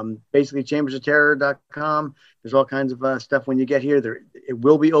 Basically, chambersofterror.com. There's all kinds of stuff when you get here. It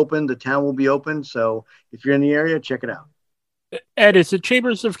will be open. The town will be open. So if you're in the area, check it out. Ed, is it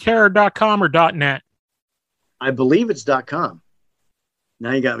chambersofterror.com or .net? I believe it's .com.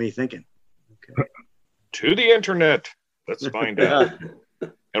 Now you got me thinking. To the internet. Let's find out.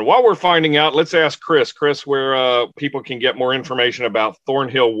 And while we're finding out, let's ask Chris. Chris, where people can get more information about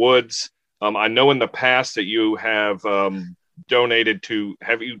Thornhill Woods. I know in the past that you have donated to.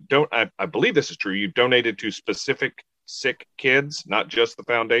 I believe this is true. You've donated to specific sick kids, not just the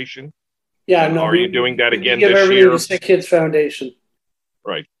foundation. Yeah. No, are you doing that again give this everything year? to Sick Kids Foundation.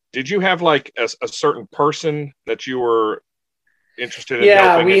 Right. Did you have like a certain person that you were interested in?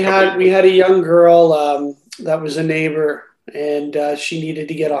 Yeah, helping we had a young girl that was a neighbor, and she needed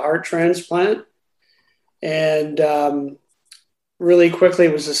to get a heart transplant. And really quickly,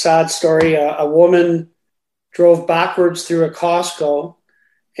 it was a sad story. A woman drove backwards through a Costco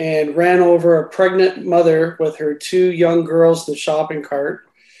and ran over a pregnant mother with her 2 young girls in the shopping cart.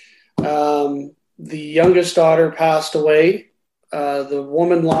 The youngest daughter passed away. The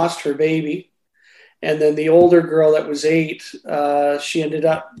woman lost her baby. And then the older girl that was 8, she ended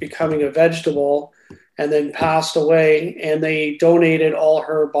up becoming a vegetable and then passed away. And they donated all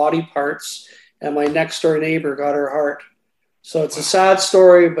her body parts. And my next door neighbor got her heart. So it's a sad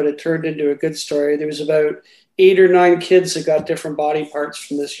story, but it turned into a good story. There was about 8 or 9 kids that got different body parts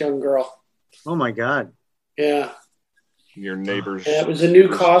from this young girl. Oh my God. Yeah. Your neighbors. Yeah, it was a new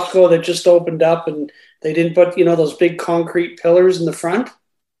Costco that just opened up, and they didn't put, those big concrete pillars in the front.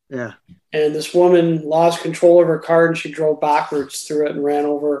 Yeah. And this woman lost control of her car, and she drove backwards through it and ran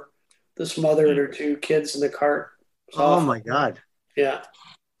over this mother and her 2 kids in the cart. Oh my God. Yeah.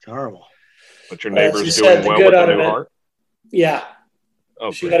 It's horrible. But your neighbor's doing well with the new heart? Yeah.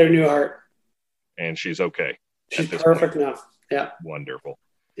 Oh, she got her new heart. And she's okay. She's perfect now. Yeah. Wonderful.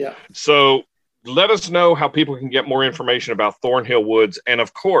 Yeah. So let us know how people can get more information about Thornhill Woods. And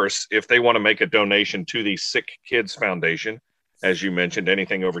of course, if they want to make a donation to the Sick Kids Foundation, as you mentioned,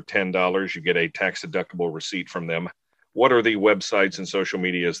 anything over $10, you get a tax-deductible receipt from them. What are the websites and social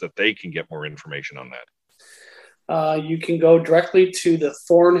medias that they can get more information on that? You can go directly to the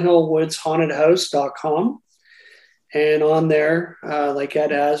ThornhillWoodsHauntedHouse.com. And on there, like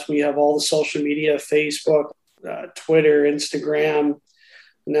Ed has, we have all the social media, Facebook, Twitter, Instagram.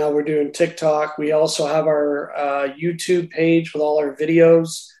 Now we're doing TikTok. We also have our YouTube page with all our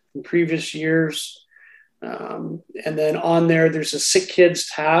videos from previous years. And then on there, there's a Sick Kids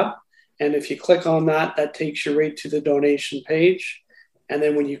tab. And if you click on that, that takes you right to the donation page. And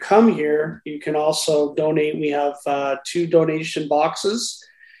then when you come here, you can also donate. We have 2 donation boxes.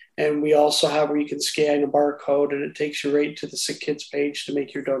 And we also have where you can scan a barcode, and it takes you right to the Sick Kids page to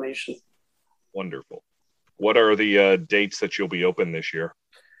make your donation. Wonderful. What are the dates that you'll be open this year?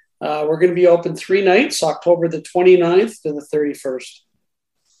 We're going to be open 3 nights, October the 29th to the 31st.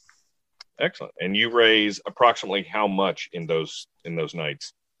 Excellent. And you raise approximately how much in those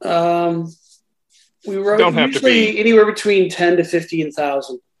nights? We raise usually anywhere between 10 to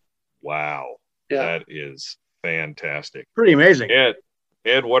 15,000. Wow. Yeah. That is fantastic. Pretty amazing.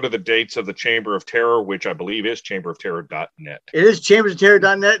 Ed, what are the dates of the Chamber of Terror, which I believe is chamberofterror.net? It is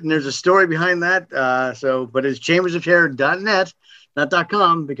chambersofterror.net, and there's a story behind that. But it's chambersofterror.net, not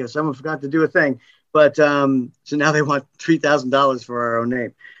 .com, because someone forgot to do a thing. But so now they want $3,000 for our own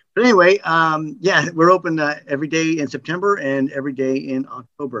name. But anyway, we're open every day in September and every day in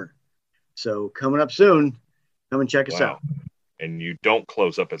October. So coming up soon, come and check us out. And you don't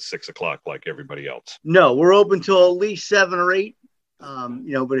close up at 6 o'clock like everybody else. No, we're open till at least 7 or 8. But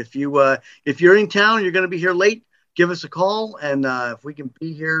if you're in town, you're going to be here late, give us a call, and if we can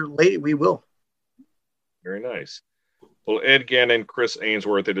be here late, we will. Very nice. Well, Ed Gannon, Chris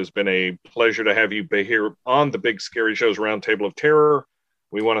Ainsworth, it has been a pleasure to have you be here on the Big Scary Show's Roundtable of Terror.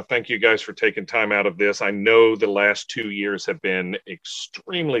 We want to thank you guys for taking time out of this. I know the last 2 years have been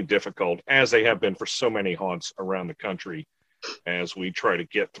extremely difficult, as they have been for so many haunts around the country, as we try to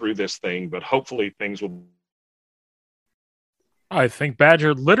get through this thing, but hopefully things will. I think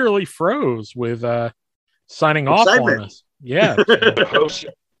Badger literally froze with signing off on us. Yeah.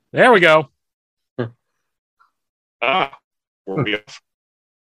 There we go. We're off.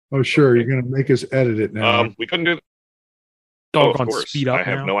 Oh, sure. You're going to make us edit it now. We couldn't do that. Dog of course. Speed up. I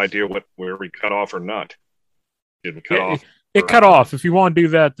have no idea where we cut off or not. Did we cut off? It cut off. If you want to do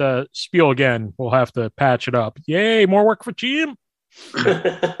that spiel again, we'll have to patch it up. Yay, more work for Jim.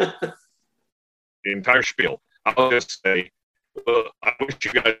 The entire spiel. I'll just say, I wish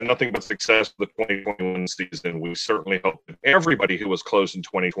you guys nothing but success for the 2021 season. We certainly hope that everybody who was closed in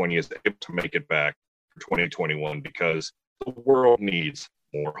 2020 is able to make it back for 2021, because the world needs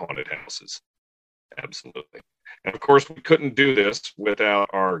more haunted houses. Absolutely. And of course, we couldn't do this without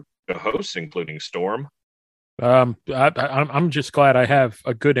our hosts, including Storm. I'm just glad I have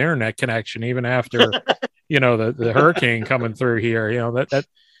a good internet connection, even after, the hurricane coming through here.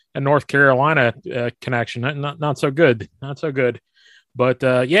 North Carolina connection. Not so good. Not so good. But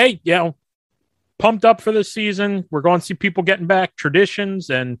pumped up for this season. We're going to see people getting back. Traditions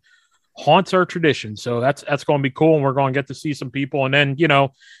and haunts are traditions. So that's going to be cool. And we're going to get to see some people. And then,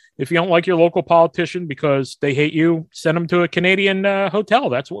 if you don't like your local politician because they hate you, send them to a Canadian hotel.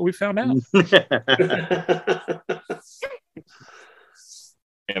 That's what we found out.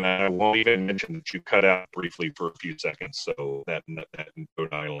 And I won't even mention that you cut out briefly for a few seconds. So that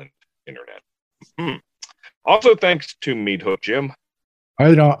Rhode Island internet. Also, thanks to Meat Hook Jim.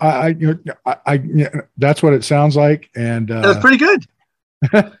 I that's what it sounds like. And that's pretty good.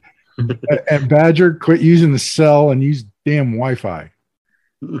 And Badger, quit using the cell and use damn Wi-Fi.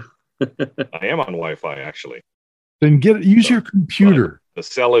 I am on Wi-Fi, actually. Then use your computer. The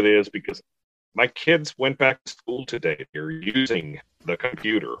cell it is because my kids went back to school today. They're using the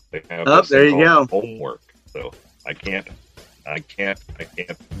computer. They have there you go. Homework. So I can't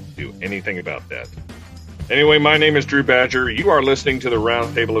do anything about that. Anyway, my name is Drew Badger. You are listening to the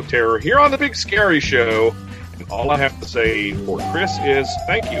Round Table of Terror here on the Big Scary Show. And all I have to say for Chris is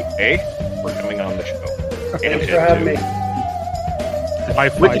thank you, for coming on the show. Thanks for having me.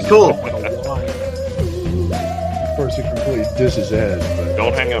 Wicked cool. Of course, it completely disses Ed. But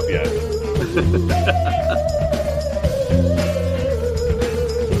don't hang up yet.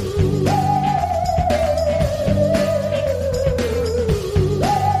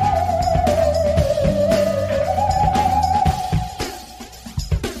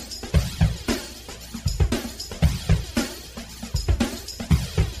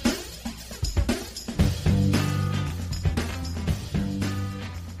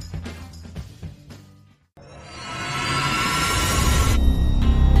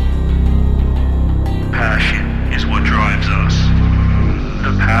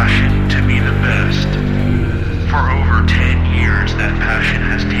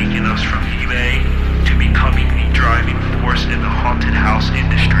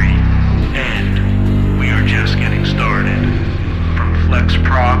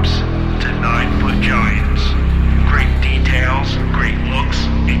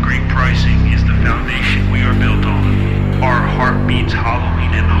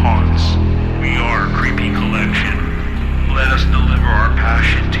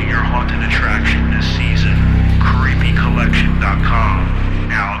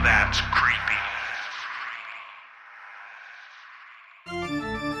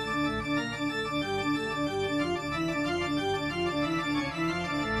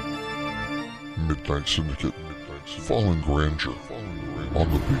 Midnight Syndicate, Fallen Grandeur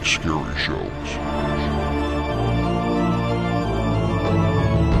on the Big Scary Shows.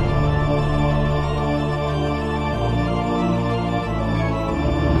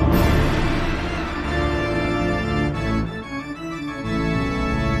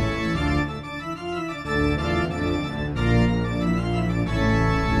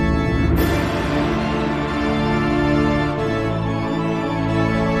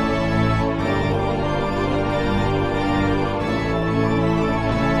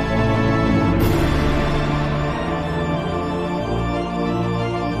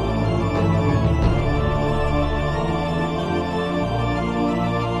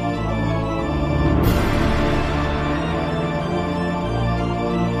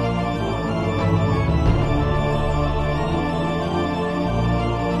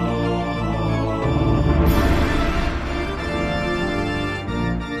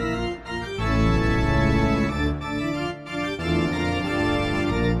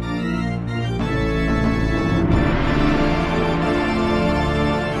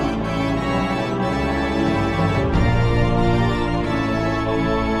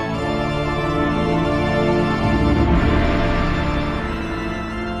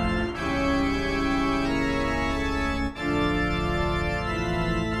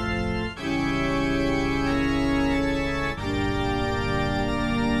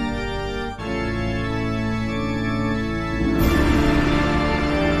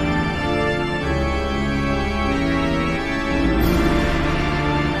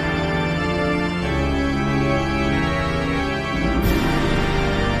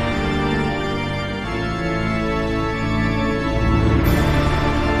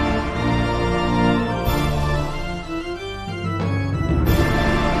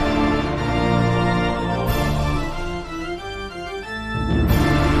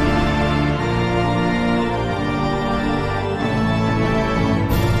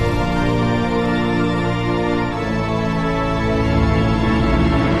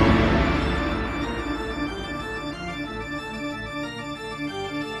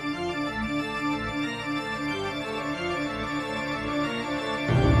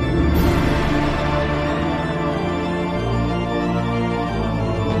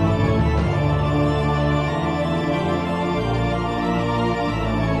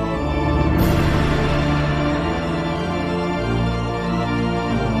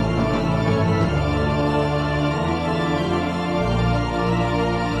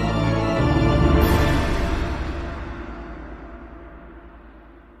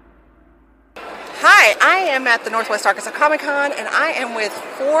 Hi, I am at the Northwest Arkansas Comic Con, and I am with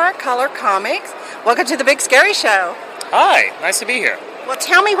 4 Color Comics. Welcome to the Big Scary Show. Hi, nice to be here. Well,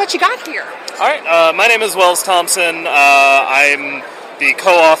 tell me what you got here. All right, my name is Wells Thompson. I'm the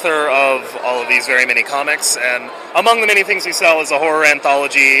co-author of all of these very many comics, and among the many things we sell is a horror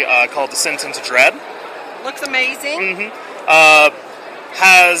anthology called Descent into Dread. Looks amazing.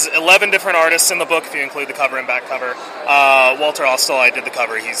 Has 11 different artists in the book, if you include the cover and back cover. Walter Austell, I did the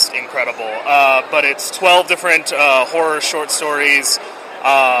cover. He's incredible. But it's 12 different horror short stories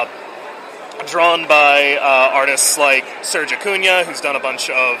drawn by artists like Serge Acuna, who's done a bunch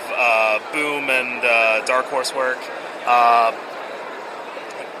of Boom and Dark Horse work.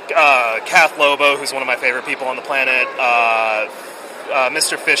 Kath Lobo, who's one of my favorite people on the planet.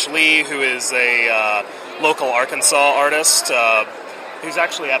 Mr. Fish Lee, who is a local Arkansas artist, who's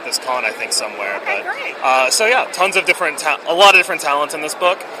actually at this con, I think, somewhere. Okay, great. So yeah, tons of different, a lot of different talent in this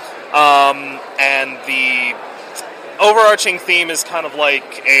book, and the overarching theme is kind of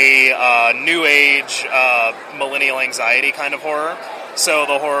like a new age millennial anxiety kind of horror. So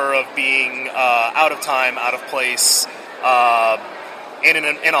the horror of being out of time, out of place, in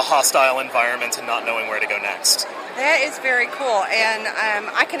a hostile environment and not knowing where to go next. That is very cool, and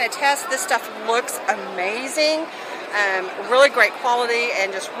I can attest this stuff looks amazing. Really great quality,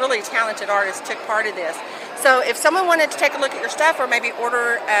 and just really talented artists took part of this. So if someone wanted to take a look at your stuff or maybe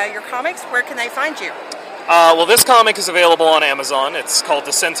order your comics, where can they find you? Well, this comic is available on Amazon. It's called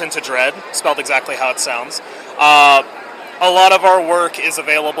Descent into Dread, spelled exactly how it sounds. A lot of our work is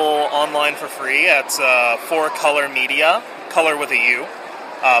available online for free at 4Color Media, color with a U,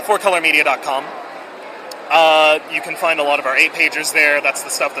 4colormedia.com. You can find a lot of our 8-pagers there. That's the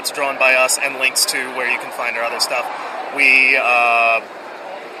stuff that's drawn by us, and links to where you can find our other stuff. We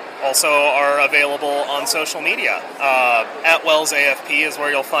also are available on social media. At Wells AFP is where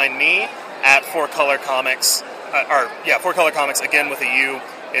you'll find me. At 4Color Comics, 4Color Comics, again with a U,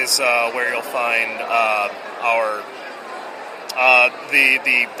 is where you'll find our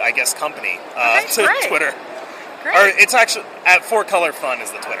the I guess company Twitter. Great. Or it's actually at 4Color Fun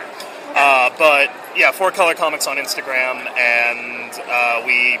is the Twitter. But yeah, 4Color Comics on Instagram, and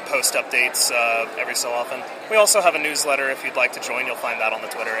we post updates every so often. We also have a newsletter. If you'd like to join, you'll find that on the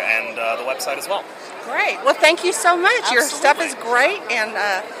Twitter and the website as well. Great. Well, thank you so much. Absolutely. Your stuff is great, and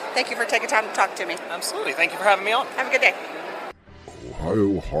thank you for taking time to talk to me. Absolutely. Thank you for having me on. Have a good day.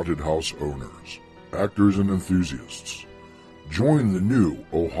 Ohio Haunted House owners, actors, and enthusiasts, join the new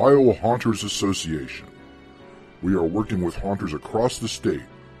Ohio Haunters Association. We are working with haunters across the state,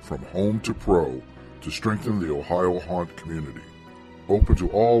 from home to pro, to strengthen the Ohio haunt community. Open to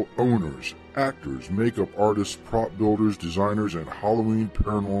all owners, actors, makeup artists, prop builders, designers, and Halloween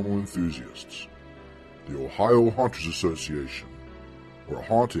paranormal enthusiasts. The Ohio Haunters Association, where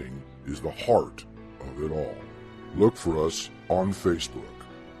haunting is the heart of it all. Look for us on Facebook.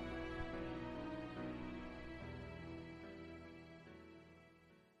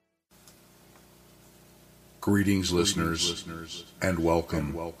 Greetings, listeners, and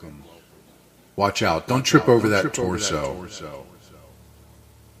welcome. Watch out, don't trip over that torso.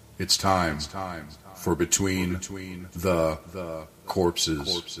 It's time for Between the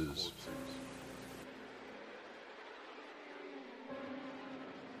Corpses.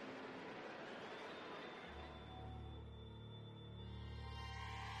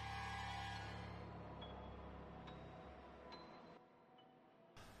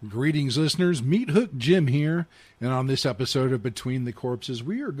 Greetings, listeners. Meat Hook Jim here, and on this episode of Between the Corpses,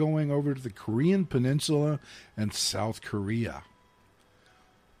 we are going over to the Korean Peninsula and South Korea.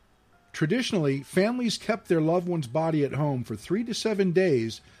 Traditionally, families kept their loved one's body at home for 3 to 7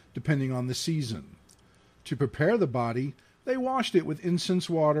 days, depending on the season. To prepare the body, they washed it with incense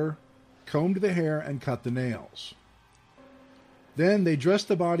water, combed the hair, and cut the nails. Then they dressed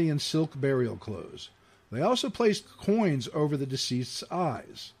the body in silk burial clothes. They also placed coins over the deceased's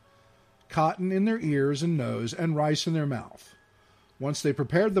eyes, cotton in their ears and nose, and rice in their mouth. Once they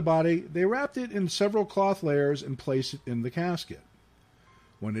prepared the body, they wrapped it in several cloth layers and placed it in the casket.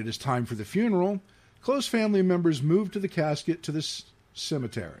 When it is time for the funeral, close family members moved to the casket to the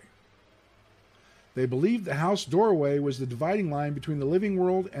cemetery. They believed the house doorway was the dividing line between the living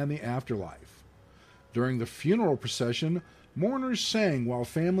world and the afterlife. During the funeral procession, mourners sang while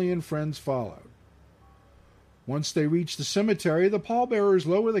family and friends followed. Once they reach the cemetery, the pallbearers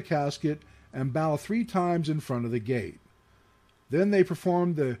lower the casket and bow 3 times in front of the gate. Then they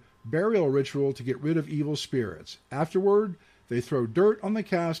perform the burial ritual to get rid of evil spirits. Afterward, they throw dirt on the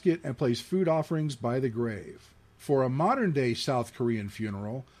casket and place food offerings by the grave. For a modern-day South Korean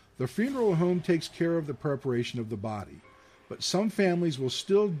funeral, the funeral home takes care of the preparation of the body, but some families will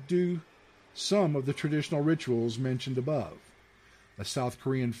still do some of the traditional rituals mentioned above. A South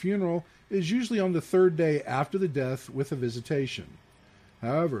Korean funeral is usually on the third day after the death with a visitation.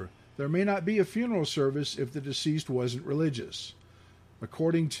 However, there may not be a funeral service if the deceased wasn't religious.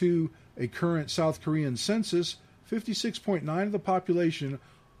 According to a current South Korean census, 56.9% of the population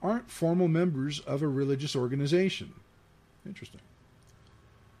aren't formal members of a religious organization. Interesting.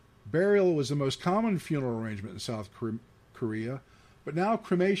 Burial was the most common funeral arrangement in South Korea, but now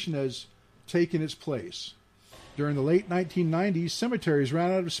cremation has taken its place. During the late 1990s, cemeteries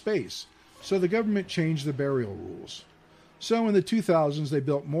ran out of space, so the government changed the burial rules. So in the 2000s, they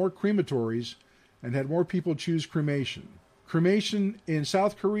built more crematories and had more people choose cremation. Cremation in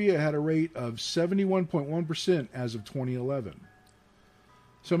South Korea had a rate of 71.1% as of 2011.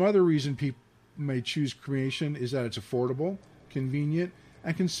 Some other reason people may choose cremation is that it's affordable, convenient,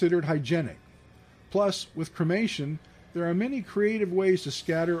 and considered hygienic. Plus, with cremation, there are many creative ways to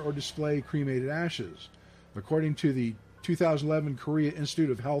scatter or display cremated ashes. According to the 2011 Korea Institute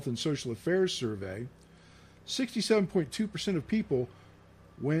of Health and Social Affairs survey, 67.2% of people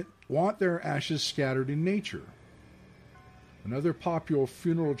want their ashes scattered in nature. Another popular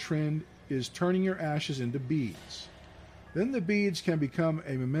funeral trend is turning your ashes into beads. Then the beads can become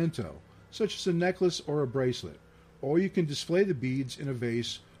a memento, such as a necklace or a bracelet, or you can display the beads in a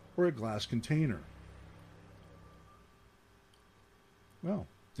vase or a glass container. Well,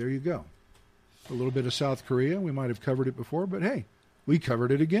 there you go. A little bit of South Korea. We might have covered it before, but hey, we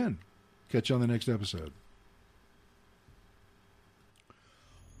covered it again. Catch you on the next episode.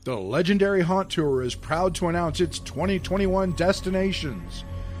 The Legendary Haunt Tour is proud to announce its 2021 destinations.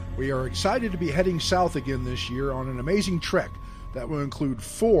 We are excited to be heading south again this year on an amazing trek that will include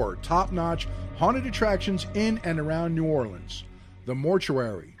 4 top-notch haunted attractions in and around New Orleans: The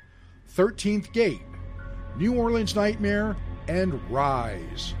Mortuary, 13th Gate, New Orleans Nightmare, and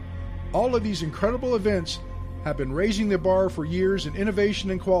Rise. All of these incredible events have been raising the bar for years in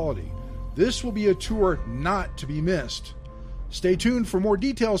innovation and quality. This will be a tour not to be missed. Stay tuned for more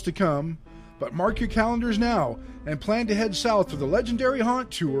details to come, but mark your calendars now and plan to head south for the Legendary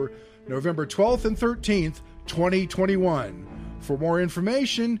Haunt Tour November 12th and 13th, 2021. For more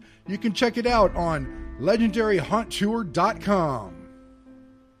information, you can check it out on legendaryhaunttour.com.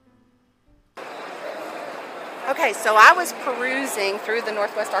 Okay, so I was perusing through the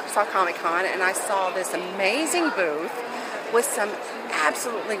Northwest Arkansas Comic Con and I saw this amazing booth with some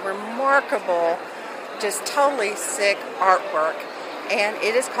absolutely remarkable, just totally sick artwork. And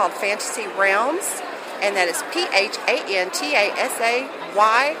it is called Fantasy Realms, and that is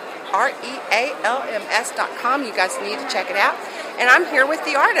PHANTASYREALMS.com. You guys need to check it out. And I'm here with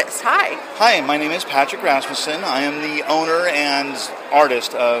the artist. Hi. Hi, my name is Patrick Rasmussen. I am the owner and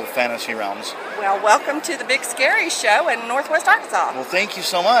artist of Fantasy Realms. Well, welcome to the Big Scary Show in Northwest Arkansas. Well, thank you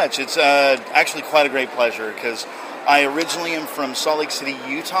so much. It's actually quite a great pleasure because I originally am from Salt Lake City,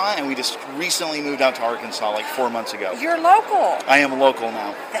 Utah, and we just recently moved out to Arkansas like 4 months ago. You're local. I am local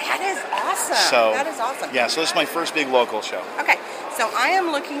now. That is awesome. That is awesome. Yeah, so this is my first big local show. Okay, so I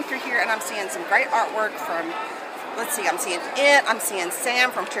am looking through here and I'm seeing some great artwork from, let's see, I'm seeing It, I'm seeing Sam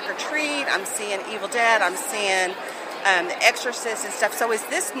from Trick or Treat, I'm seeing Evil Dead, I'm seeing The Exorcist and stuff. So is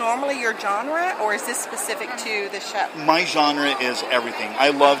this normally your genre, or is this specific to the show? My genre is everything.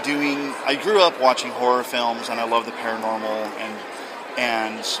 I grew up watching horror films, and I love the paranormal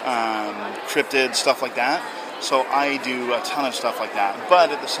and cryptid, stuff like that. So I do a ton of stuff like that.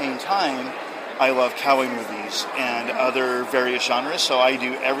 But at the same time, I love cowboy movies and other various genres. So I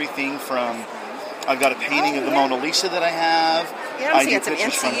do everything from, I've got a painting of the Mona Lisa that I have. Yeah, I do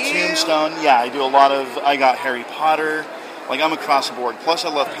pictures from Tombstone. Yeah, I do I got Harry Potter. Like, I'm across the board. Plus, I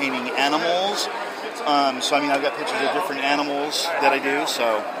love painting animals. So, I've got pictures of different animals that I do.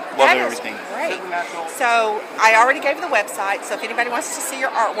 So, love everything. Great. So, I already gave you the website. So, if anybody wants to see your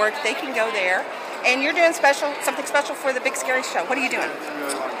artwork, they can go there. And you're doing something special for the Big Scary Show. What are you doing?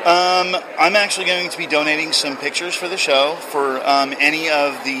 I'm actually going to be donating some pictures for the show for any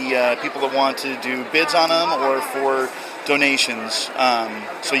of the people that want to do bids on them or for donations.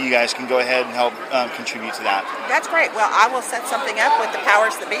 So you guys can go ahead and help contribute to that. That's great. Well, I will set something up with the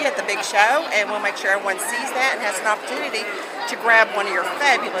powers that be at the big show, and we'll make sure everyone sees that and has an opportunity to grab one of your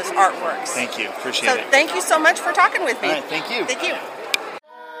fabulous artworks. Thank you. Appreciate it. So thank you so much for talking with me. All right, thank you. Thank you.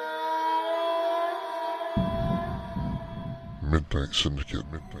 Midnight Syndicate.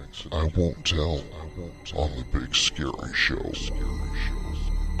 I won't tell on the Big Scary Show.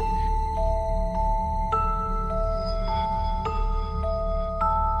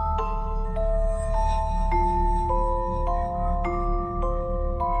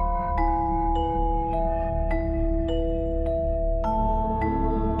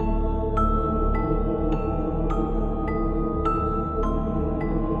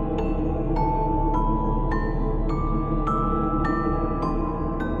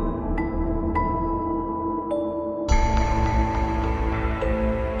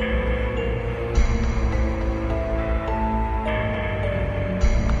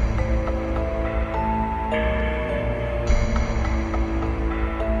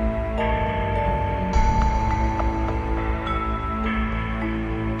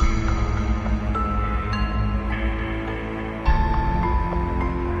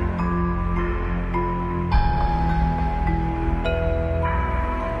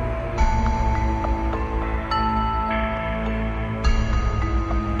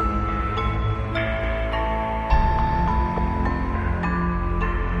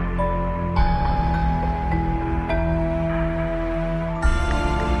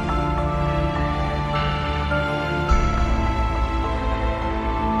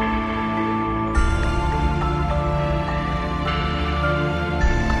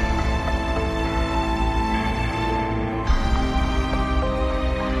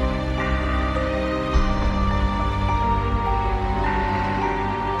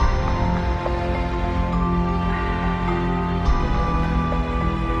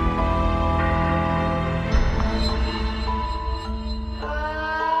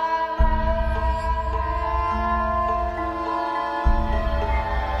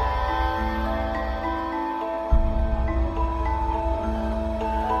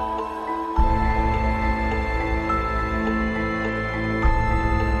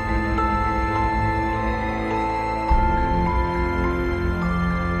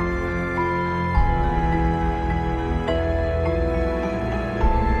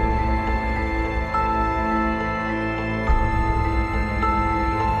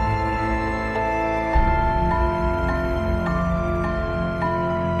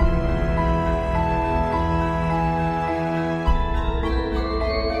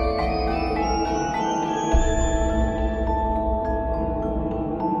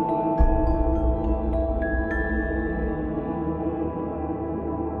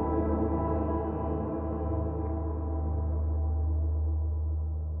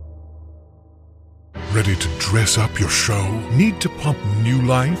 Ready to dress up your show? Need to pump new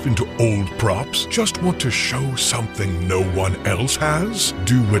life into old props? Just want to show something no one else has?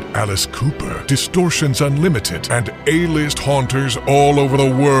 Do what Alice Cooper, Distortions Unlimited, and A-list haunters all over the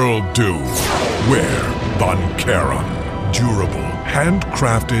world do. Wear Von Charon. Durable,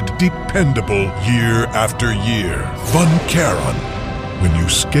 handcrafted, dependable year after year. Von Charon. When you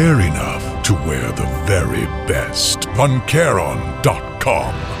scare enough to wear the very best.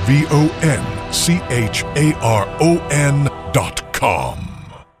 VonCharon.com. VonCharon.com.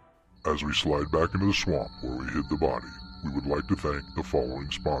 As we slide back into the swamp where we hid the body, we would like to thank the following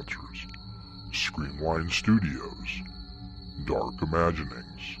sponsors: Screamline Studios, Dark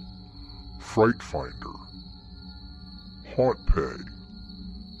Imaginings, Fright Finder, Haunt Pay,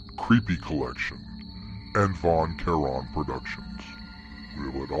 Creepy Collection, and Von Charon Productions. We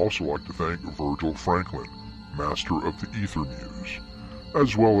would also like to thank Virgil Franklin, Master of the Ether Muse,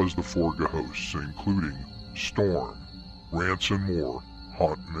 as well as the Forga hosts, including Storm, Rants and More,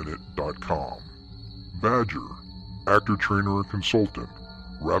 HauntMinute.com, Badger, actor, trainer, and consultant,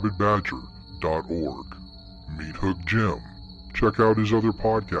 RabbitBadger.org, Meathook Jim. Check out his other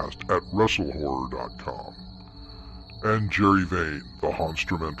podcast at WrestleHorror.com, and Jerry Vane, the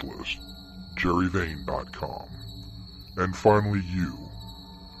Honstrumentalist, JerryVane.com. And finally, you.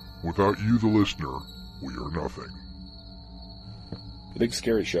 Without you, the listener, we are nothing. The Big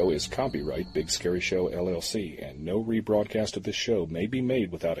Scary Show is copyright Big Scary Show, LLC, and no rebroadcast of this show may be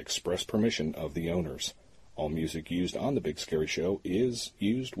made without express permission of the owners. All music used on The Big Scary Show is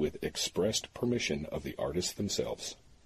used with expressed permission of the artists themselves.